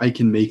I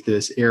can make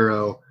this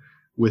arrow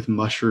with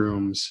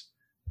mushrooms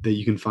that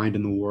you can find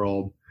in the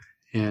world.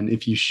 And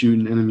if you shoot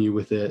an enemy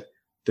with it,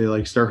 they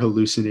like start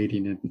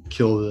hallucinating and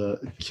kill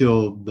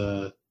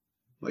the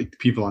like the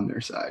people on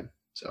their side.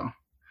 So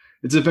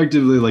it's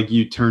effectively like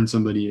you turn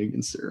somebody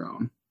against their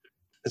own.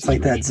 It's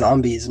like that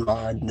zombies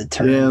mod, the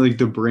turn. Yeah, like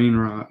the brain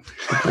rot.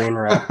 Brain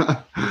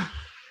rot.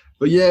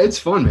 But yeah, it's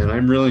fun, man.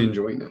 I'm really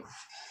enjoying it.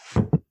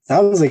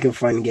 Sounds like a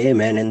fun game,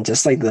 man, and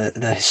just like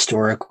the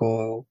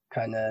historical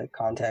kind of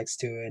context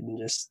to it, and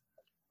just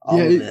all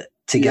of it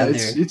together.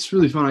 Yeah, it's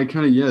really fun.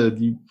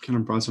 You kind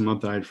of brought some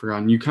up that I'd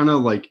forgotten. You kind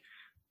of like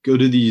go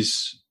to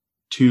these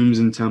tombs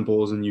and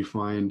temples, and you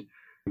find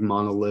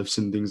monoliths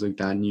and things like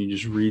that, and you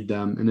just read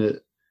them, and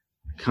it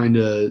kind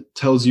of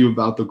tells you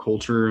about the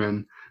culture.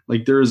 And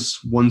like there's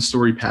one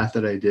story path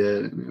that I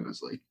did, and it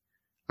was like,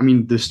 I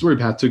mean, the story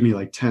path took me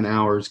like 10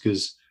 hours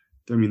because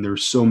I mean, there were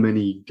so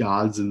many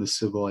gods in the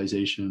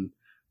civilization,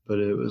 but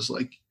it was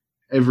like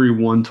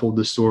everyone told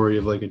the story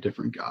of like a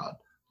different god,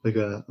 like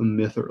a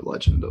myth or a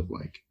legend of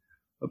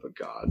a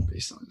god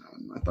based on that.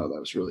 And I thought that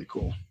was really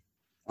cool.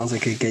 Sounds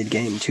like a good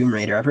game, Tomb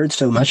Raider. I've heard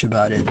so much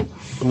about it.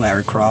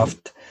 Lara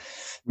Croft.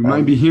 We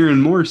might be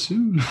hearing more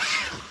soon.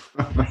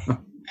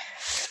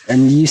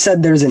 And you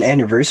said there's an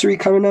anniversary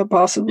coming up,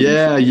 possibly?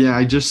 Yeah.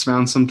 I just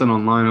found something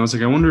online. I was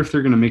like, I wonder if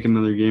they're going to make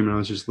another game. And I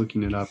was just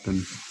looking it up.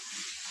 And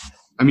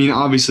I mean,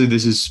 obviously,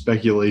 this is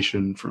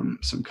speculation from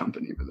some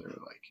company, but they're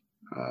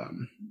like,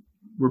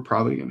 we're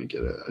probably going to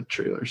get a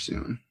trailer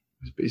soon.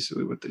 Is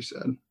basically what they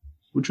said,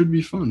 which would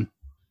be fun.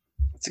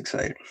 That's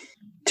exciting.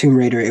 Tomb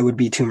Raider, it would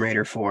be Tomb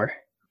Raider 4.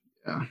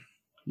 Yeah.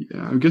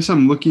 I guess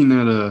I'm looking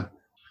at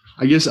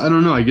I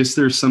don't know. I guess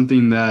there's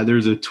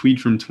a tweet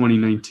from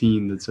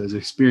 2019 that says,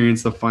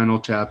 experience the final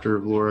chapter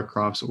of Lara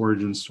Croft's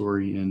origin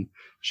story in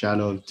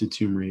Shadow of the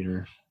Tomb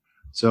Raider.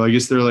 So I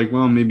guess they're like,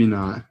 well, maybe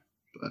not.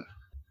 But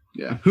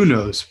yeah, who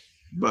knows?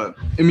 But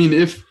I mean,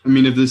 if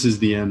this is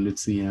the end,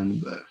 it's the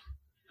end. But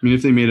I mean,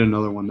 if they made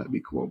another one, that'd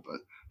be cool.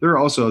 But there are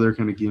also other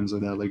kind of games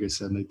like that. Like I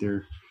said, like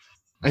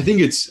I think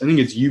it's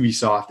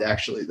Ubisoft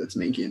actually that's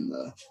making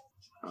the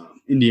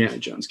Indiana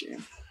Jones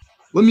game.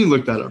 Let me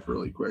look that up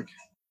really quick.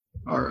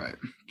 All right.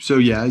 So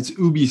yeah, it's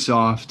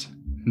Ubisoft,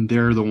 and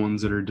they're the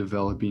ones that are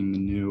developing the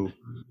new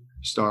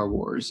Star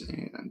Wars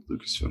and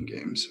Lucasfilm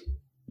games.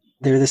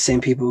 They're the same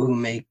people who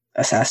make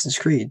Assassin's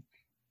Creed.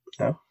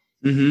 No?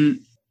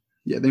 Mm-hmm.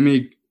 Yeah, they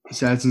make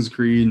Assassin's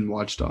Creed and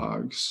Watch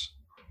Dogs.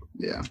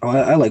 Yeah. Oh,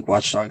 I like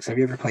Watch Dogs. Have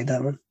you ever played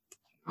that one?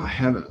 I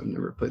haven't. I've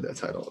never played that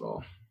title at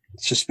all.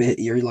 It's just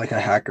you're like a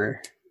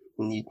hacker,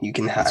 and you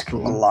can hack a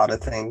lot of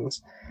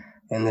things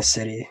in the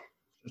city.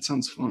 That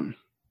sounds fun.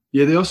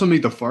 Yeah, they also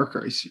make the Far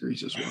Cry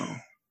series as well.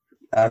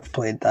 I've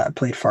played that. I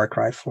played Far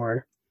Cry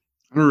 4.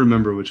 I don't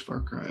remember which Far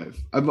Cry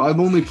I've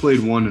only played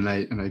one and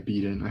I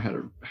beat it and I had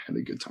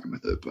a good time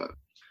with it, but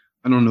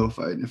I don't know if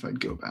I'd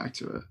go back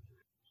to it.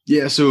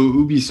 Yeah, so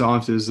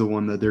Ubisoft is the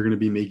one that they're going to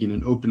be making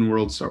an open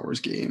world Star Wars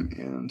game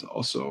and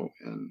also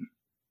in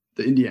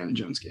the Indiana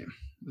Jones game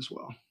as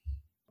well.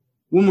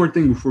 One more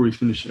thing before we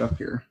finish it up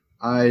here.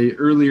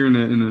 Earlier in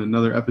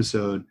another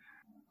episode,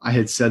 I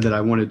had said that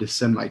I wanted to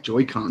send my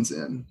Joy-Cons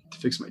in to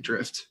fix my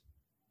drift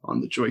on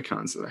the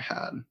Joy-Cons that I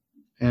had.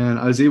 And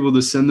I was able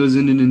to send those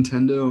into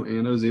Nintendo,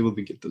 and I was able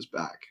to get those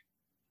back.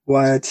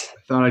 What?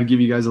 I thought I'd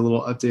give you guys a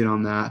little update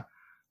on that.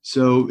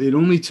 So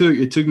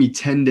it took me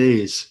 10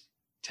 days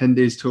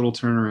total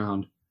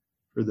turnaround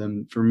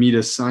for me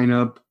to sign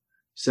up,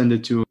 send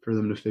it to them, for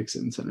them to fix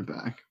it and send it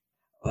back.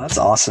 Well, that's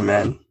awesome,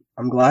 man.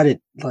 I'm glad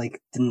it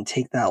didn't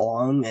take that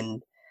long.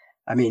 And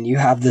I mean, you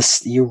have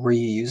this. Were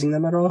you using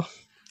them at all?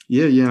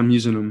 Yeah, I'm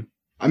using them.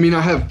 I mean,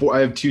 I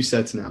have 2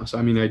 sets now. So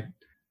I mean,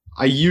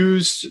 I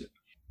used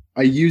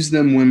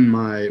them when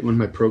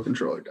my Pro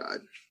controller died.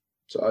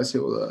 So I was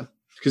able to,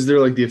 because they're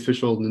like the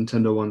official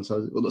Nintendo ones, so I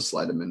was able to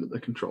slide them into the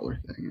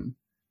controller thing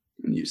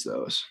and use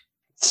those.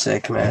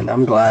 Sick, man.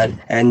 I'm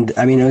glad. And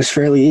I mean, it was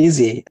fairly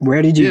easy.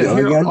 Where did you go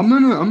again?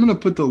 I'm gonna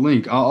put the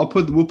link.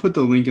 We'll put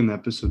the link in the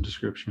episode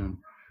description.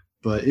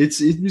 But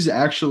it was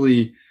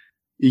actually,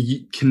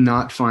 you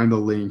cannot find the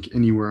link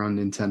anywhere on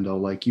Nintendo.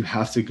 Like, you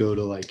have to go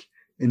to like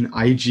an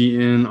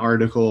IGN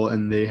article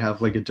and they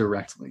have like a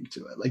direct link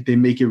to it. Like, they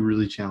make it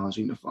really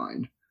challenging to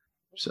find.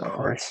 So of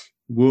course.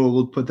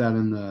 We'll put that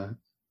in the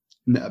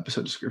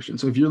episode description.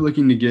 So if you're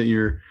looking to get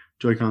your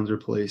Joy-Cons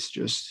replaced,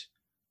 just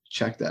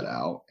check that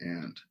out.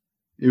 And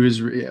it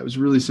was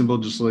really simple.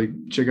 Just like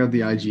check out the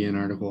IGN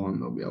article and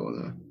they'll be able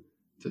to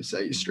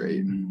set you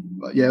straight.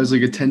 But yeah, it was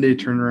like a 10-day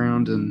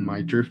turnaround and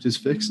my drift is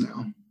fixed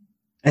now.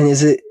 And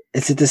is it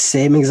the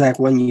same exact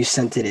one you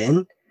sent it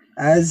in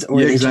as,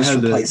 or they just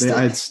replaced it?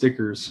 I had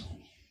stickers.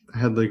 I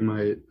had like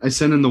I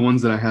sent in the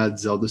ones that I had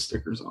Zelda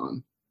stickers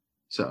on.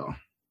 So,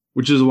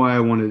 which is why I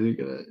wanted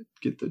to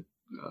get the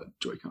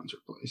Joy-Cons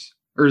replaced,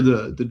 or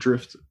the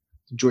drift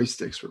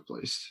joysticks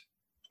replaced.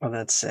 Oh,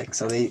 that's sick.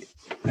 So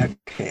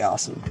okay,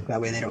 awesome.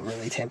 That way they don't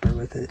really tamper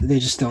with it. They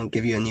just don't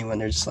give you a new one.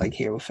 They're just like,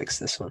 here, we'll fix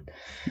this one.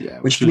 Yeah.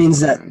 Which means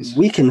that nice.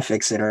 We can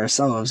fix it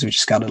ourselves. We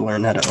just got to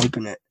learn how to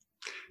open it.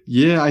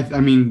 Yeah, I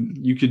mean,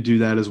 you could do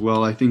that as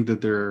well. I think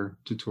that there are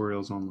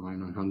tutorials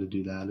online on how to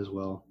do that as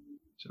well.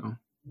 So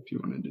if you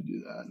wanted to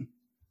do that.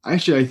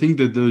 Actually, I think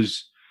that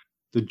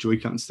the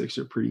Joy-Con sticks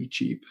are pretty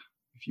cheap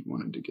if you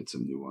wanted to get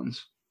some new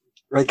ones.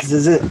 Right,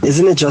 because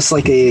isn't it just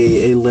like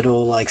a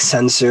little like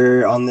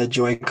sensor on the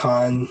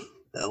Joy-Con?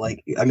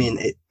 Like, I mean,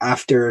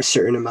 after a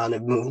certain amount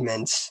of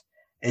movements,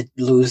 it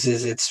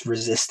loses its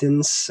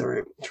resistance,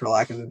 or for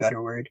lack of a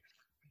better word.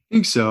 I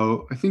think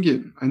so. I think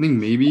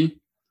maybe,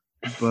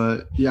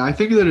 but yeah, I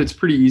think that it's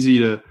pretty easy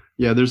to.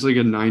 Yeah, there's like a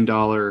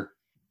 $9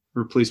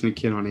 replacement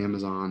kit on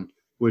Amazon,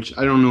 which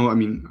I don't know. I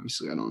mean,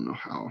 obviously, I don't know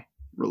how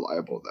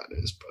reliable that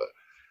is, but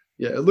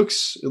yeah, it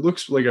looks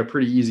like a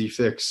pretty easy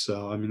fix.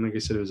 So I mean, like I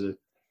said, it was a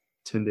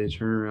 10-day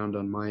turnaround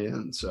on my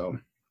end, so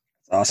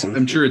awesome.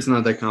 I'm sure it's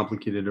not that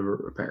complicated of a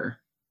repair.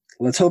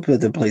 Let's hope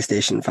that the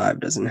PlayStation 5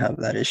 doesn't have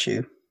that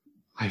issue.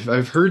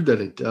 I've heard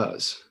that it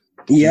does.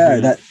 Yeah,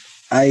 that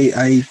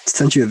I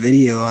sent you a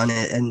video on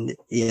it, and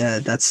yeah,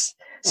 that's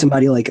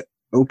somebody like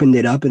opened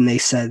it up and they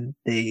said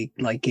they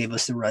like gave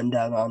us the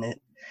rundown on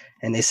it,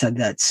 and they said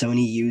that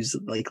Sony used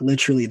like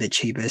literally the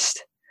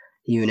cheapest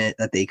unit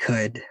that they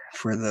could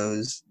for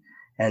those,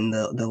 and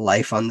the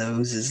life on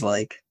those is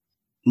like,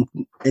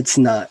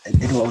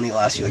 it'll only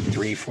last you like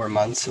 3-4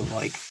 months of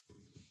like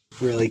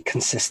really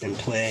consistent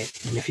play.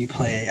 And if you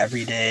play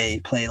every day,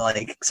 play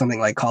like something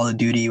like Call of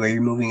Duty where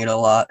you're moving it a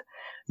lot,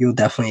 you'll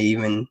definitely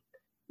even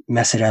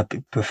mess it up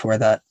before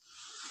that.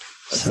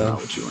 That's not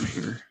what you want to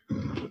hear.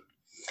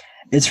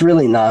 It's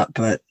really not,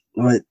 but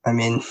I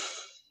mean,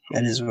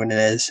 it is what it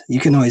is. You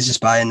can always just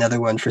buy another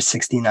one for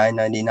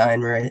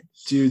 $69.99, right?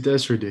 Dude,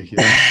 that's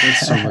ridiculous.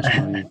 That's so much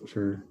money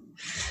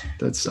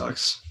that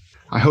sucks.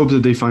 I hope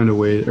that they find a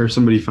way, or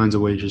somebody finds a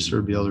way just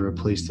to be able to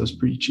replace those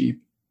pretty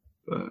cheap.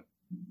 But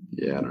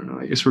yeah, I don't know.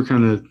 I guess we're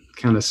kind of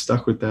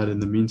stuck with that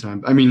in the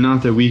meantime. I mean,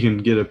 not that we can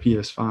get a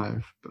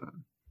PS5, but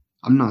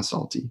I'm not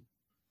salty.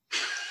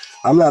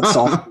 I'm not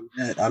salty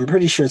yet. I'm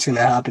pretty sure it's going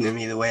to happen to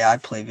me the way I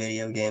play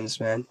video games,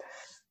 man.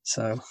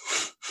 So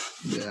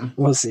yeah,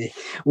 we'll see.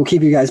 We'll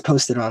keep you guys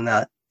posted on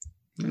that.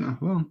 Yeah,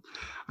 well,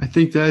 I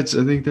think that's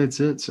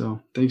it.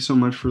 So thanks so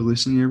much for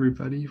listening,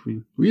 everybody.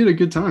 We had a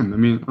good time. I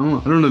mean,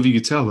 I don't know if you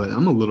could tell, but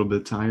I'm a little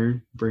bit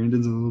tired.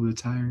 Brandon's a little bit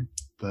tired,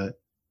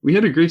 but we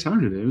had a great time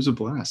today. It was a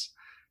blast.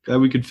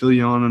 Glad we could fill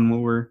you on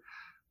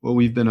what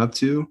we've been up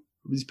to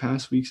these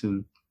past weeks.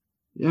 And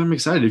yeah, I'm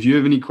excited. If you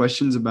have any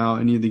questions about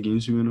any of the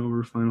games we went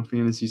over, Final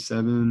Fantasy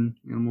VII,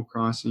 Animal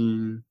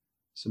Crossing,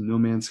 some No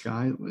Man's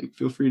Sky, like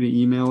feel free to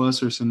email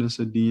us or send us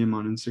a DM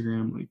on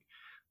Instagram. Like,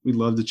 we'd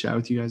love to chat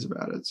with you guys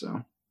about it.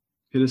 So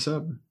hit us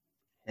up.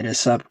 Hit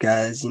us up,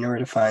 guys. You know where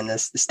to find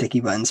us,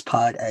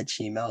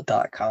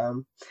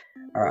 thestickybuttonspod@gmail.com,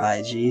 our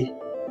IG.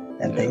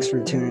 And thanks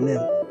for tuning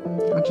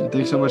in. Gotcha.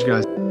 Thanks so much,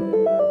 guys.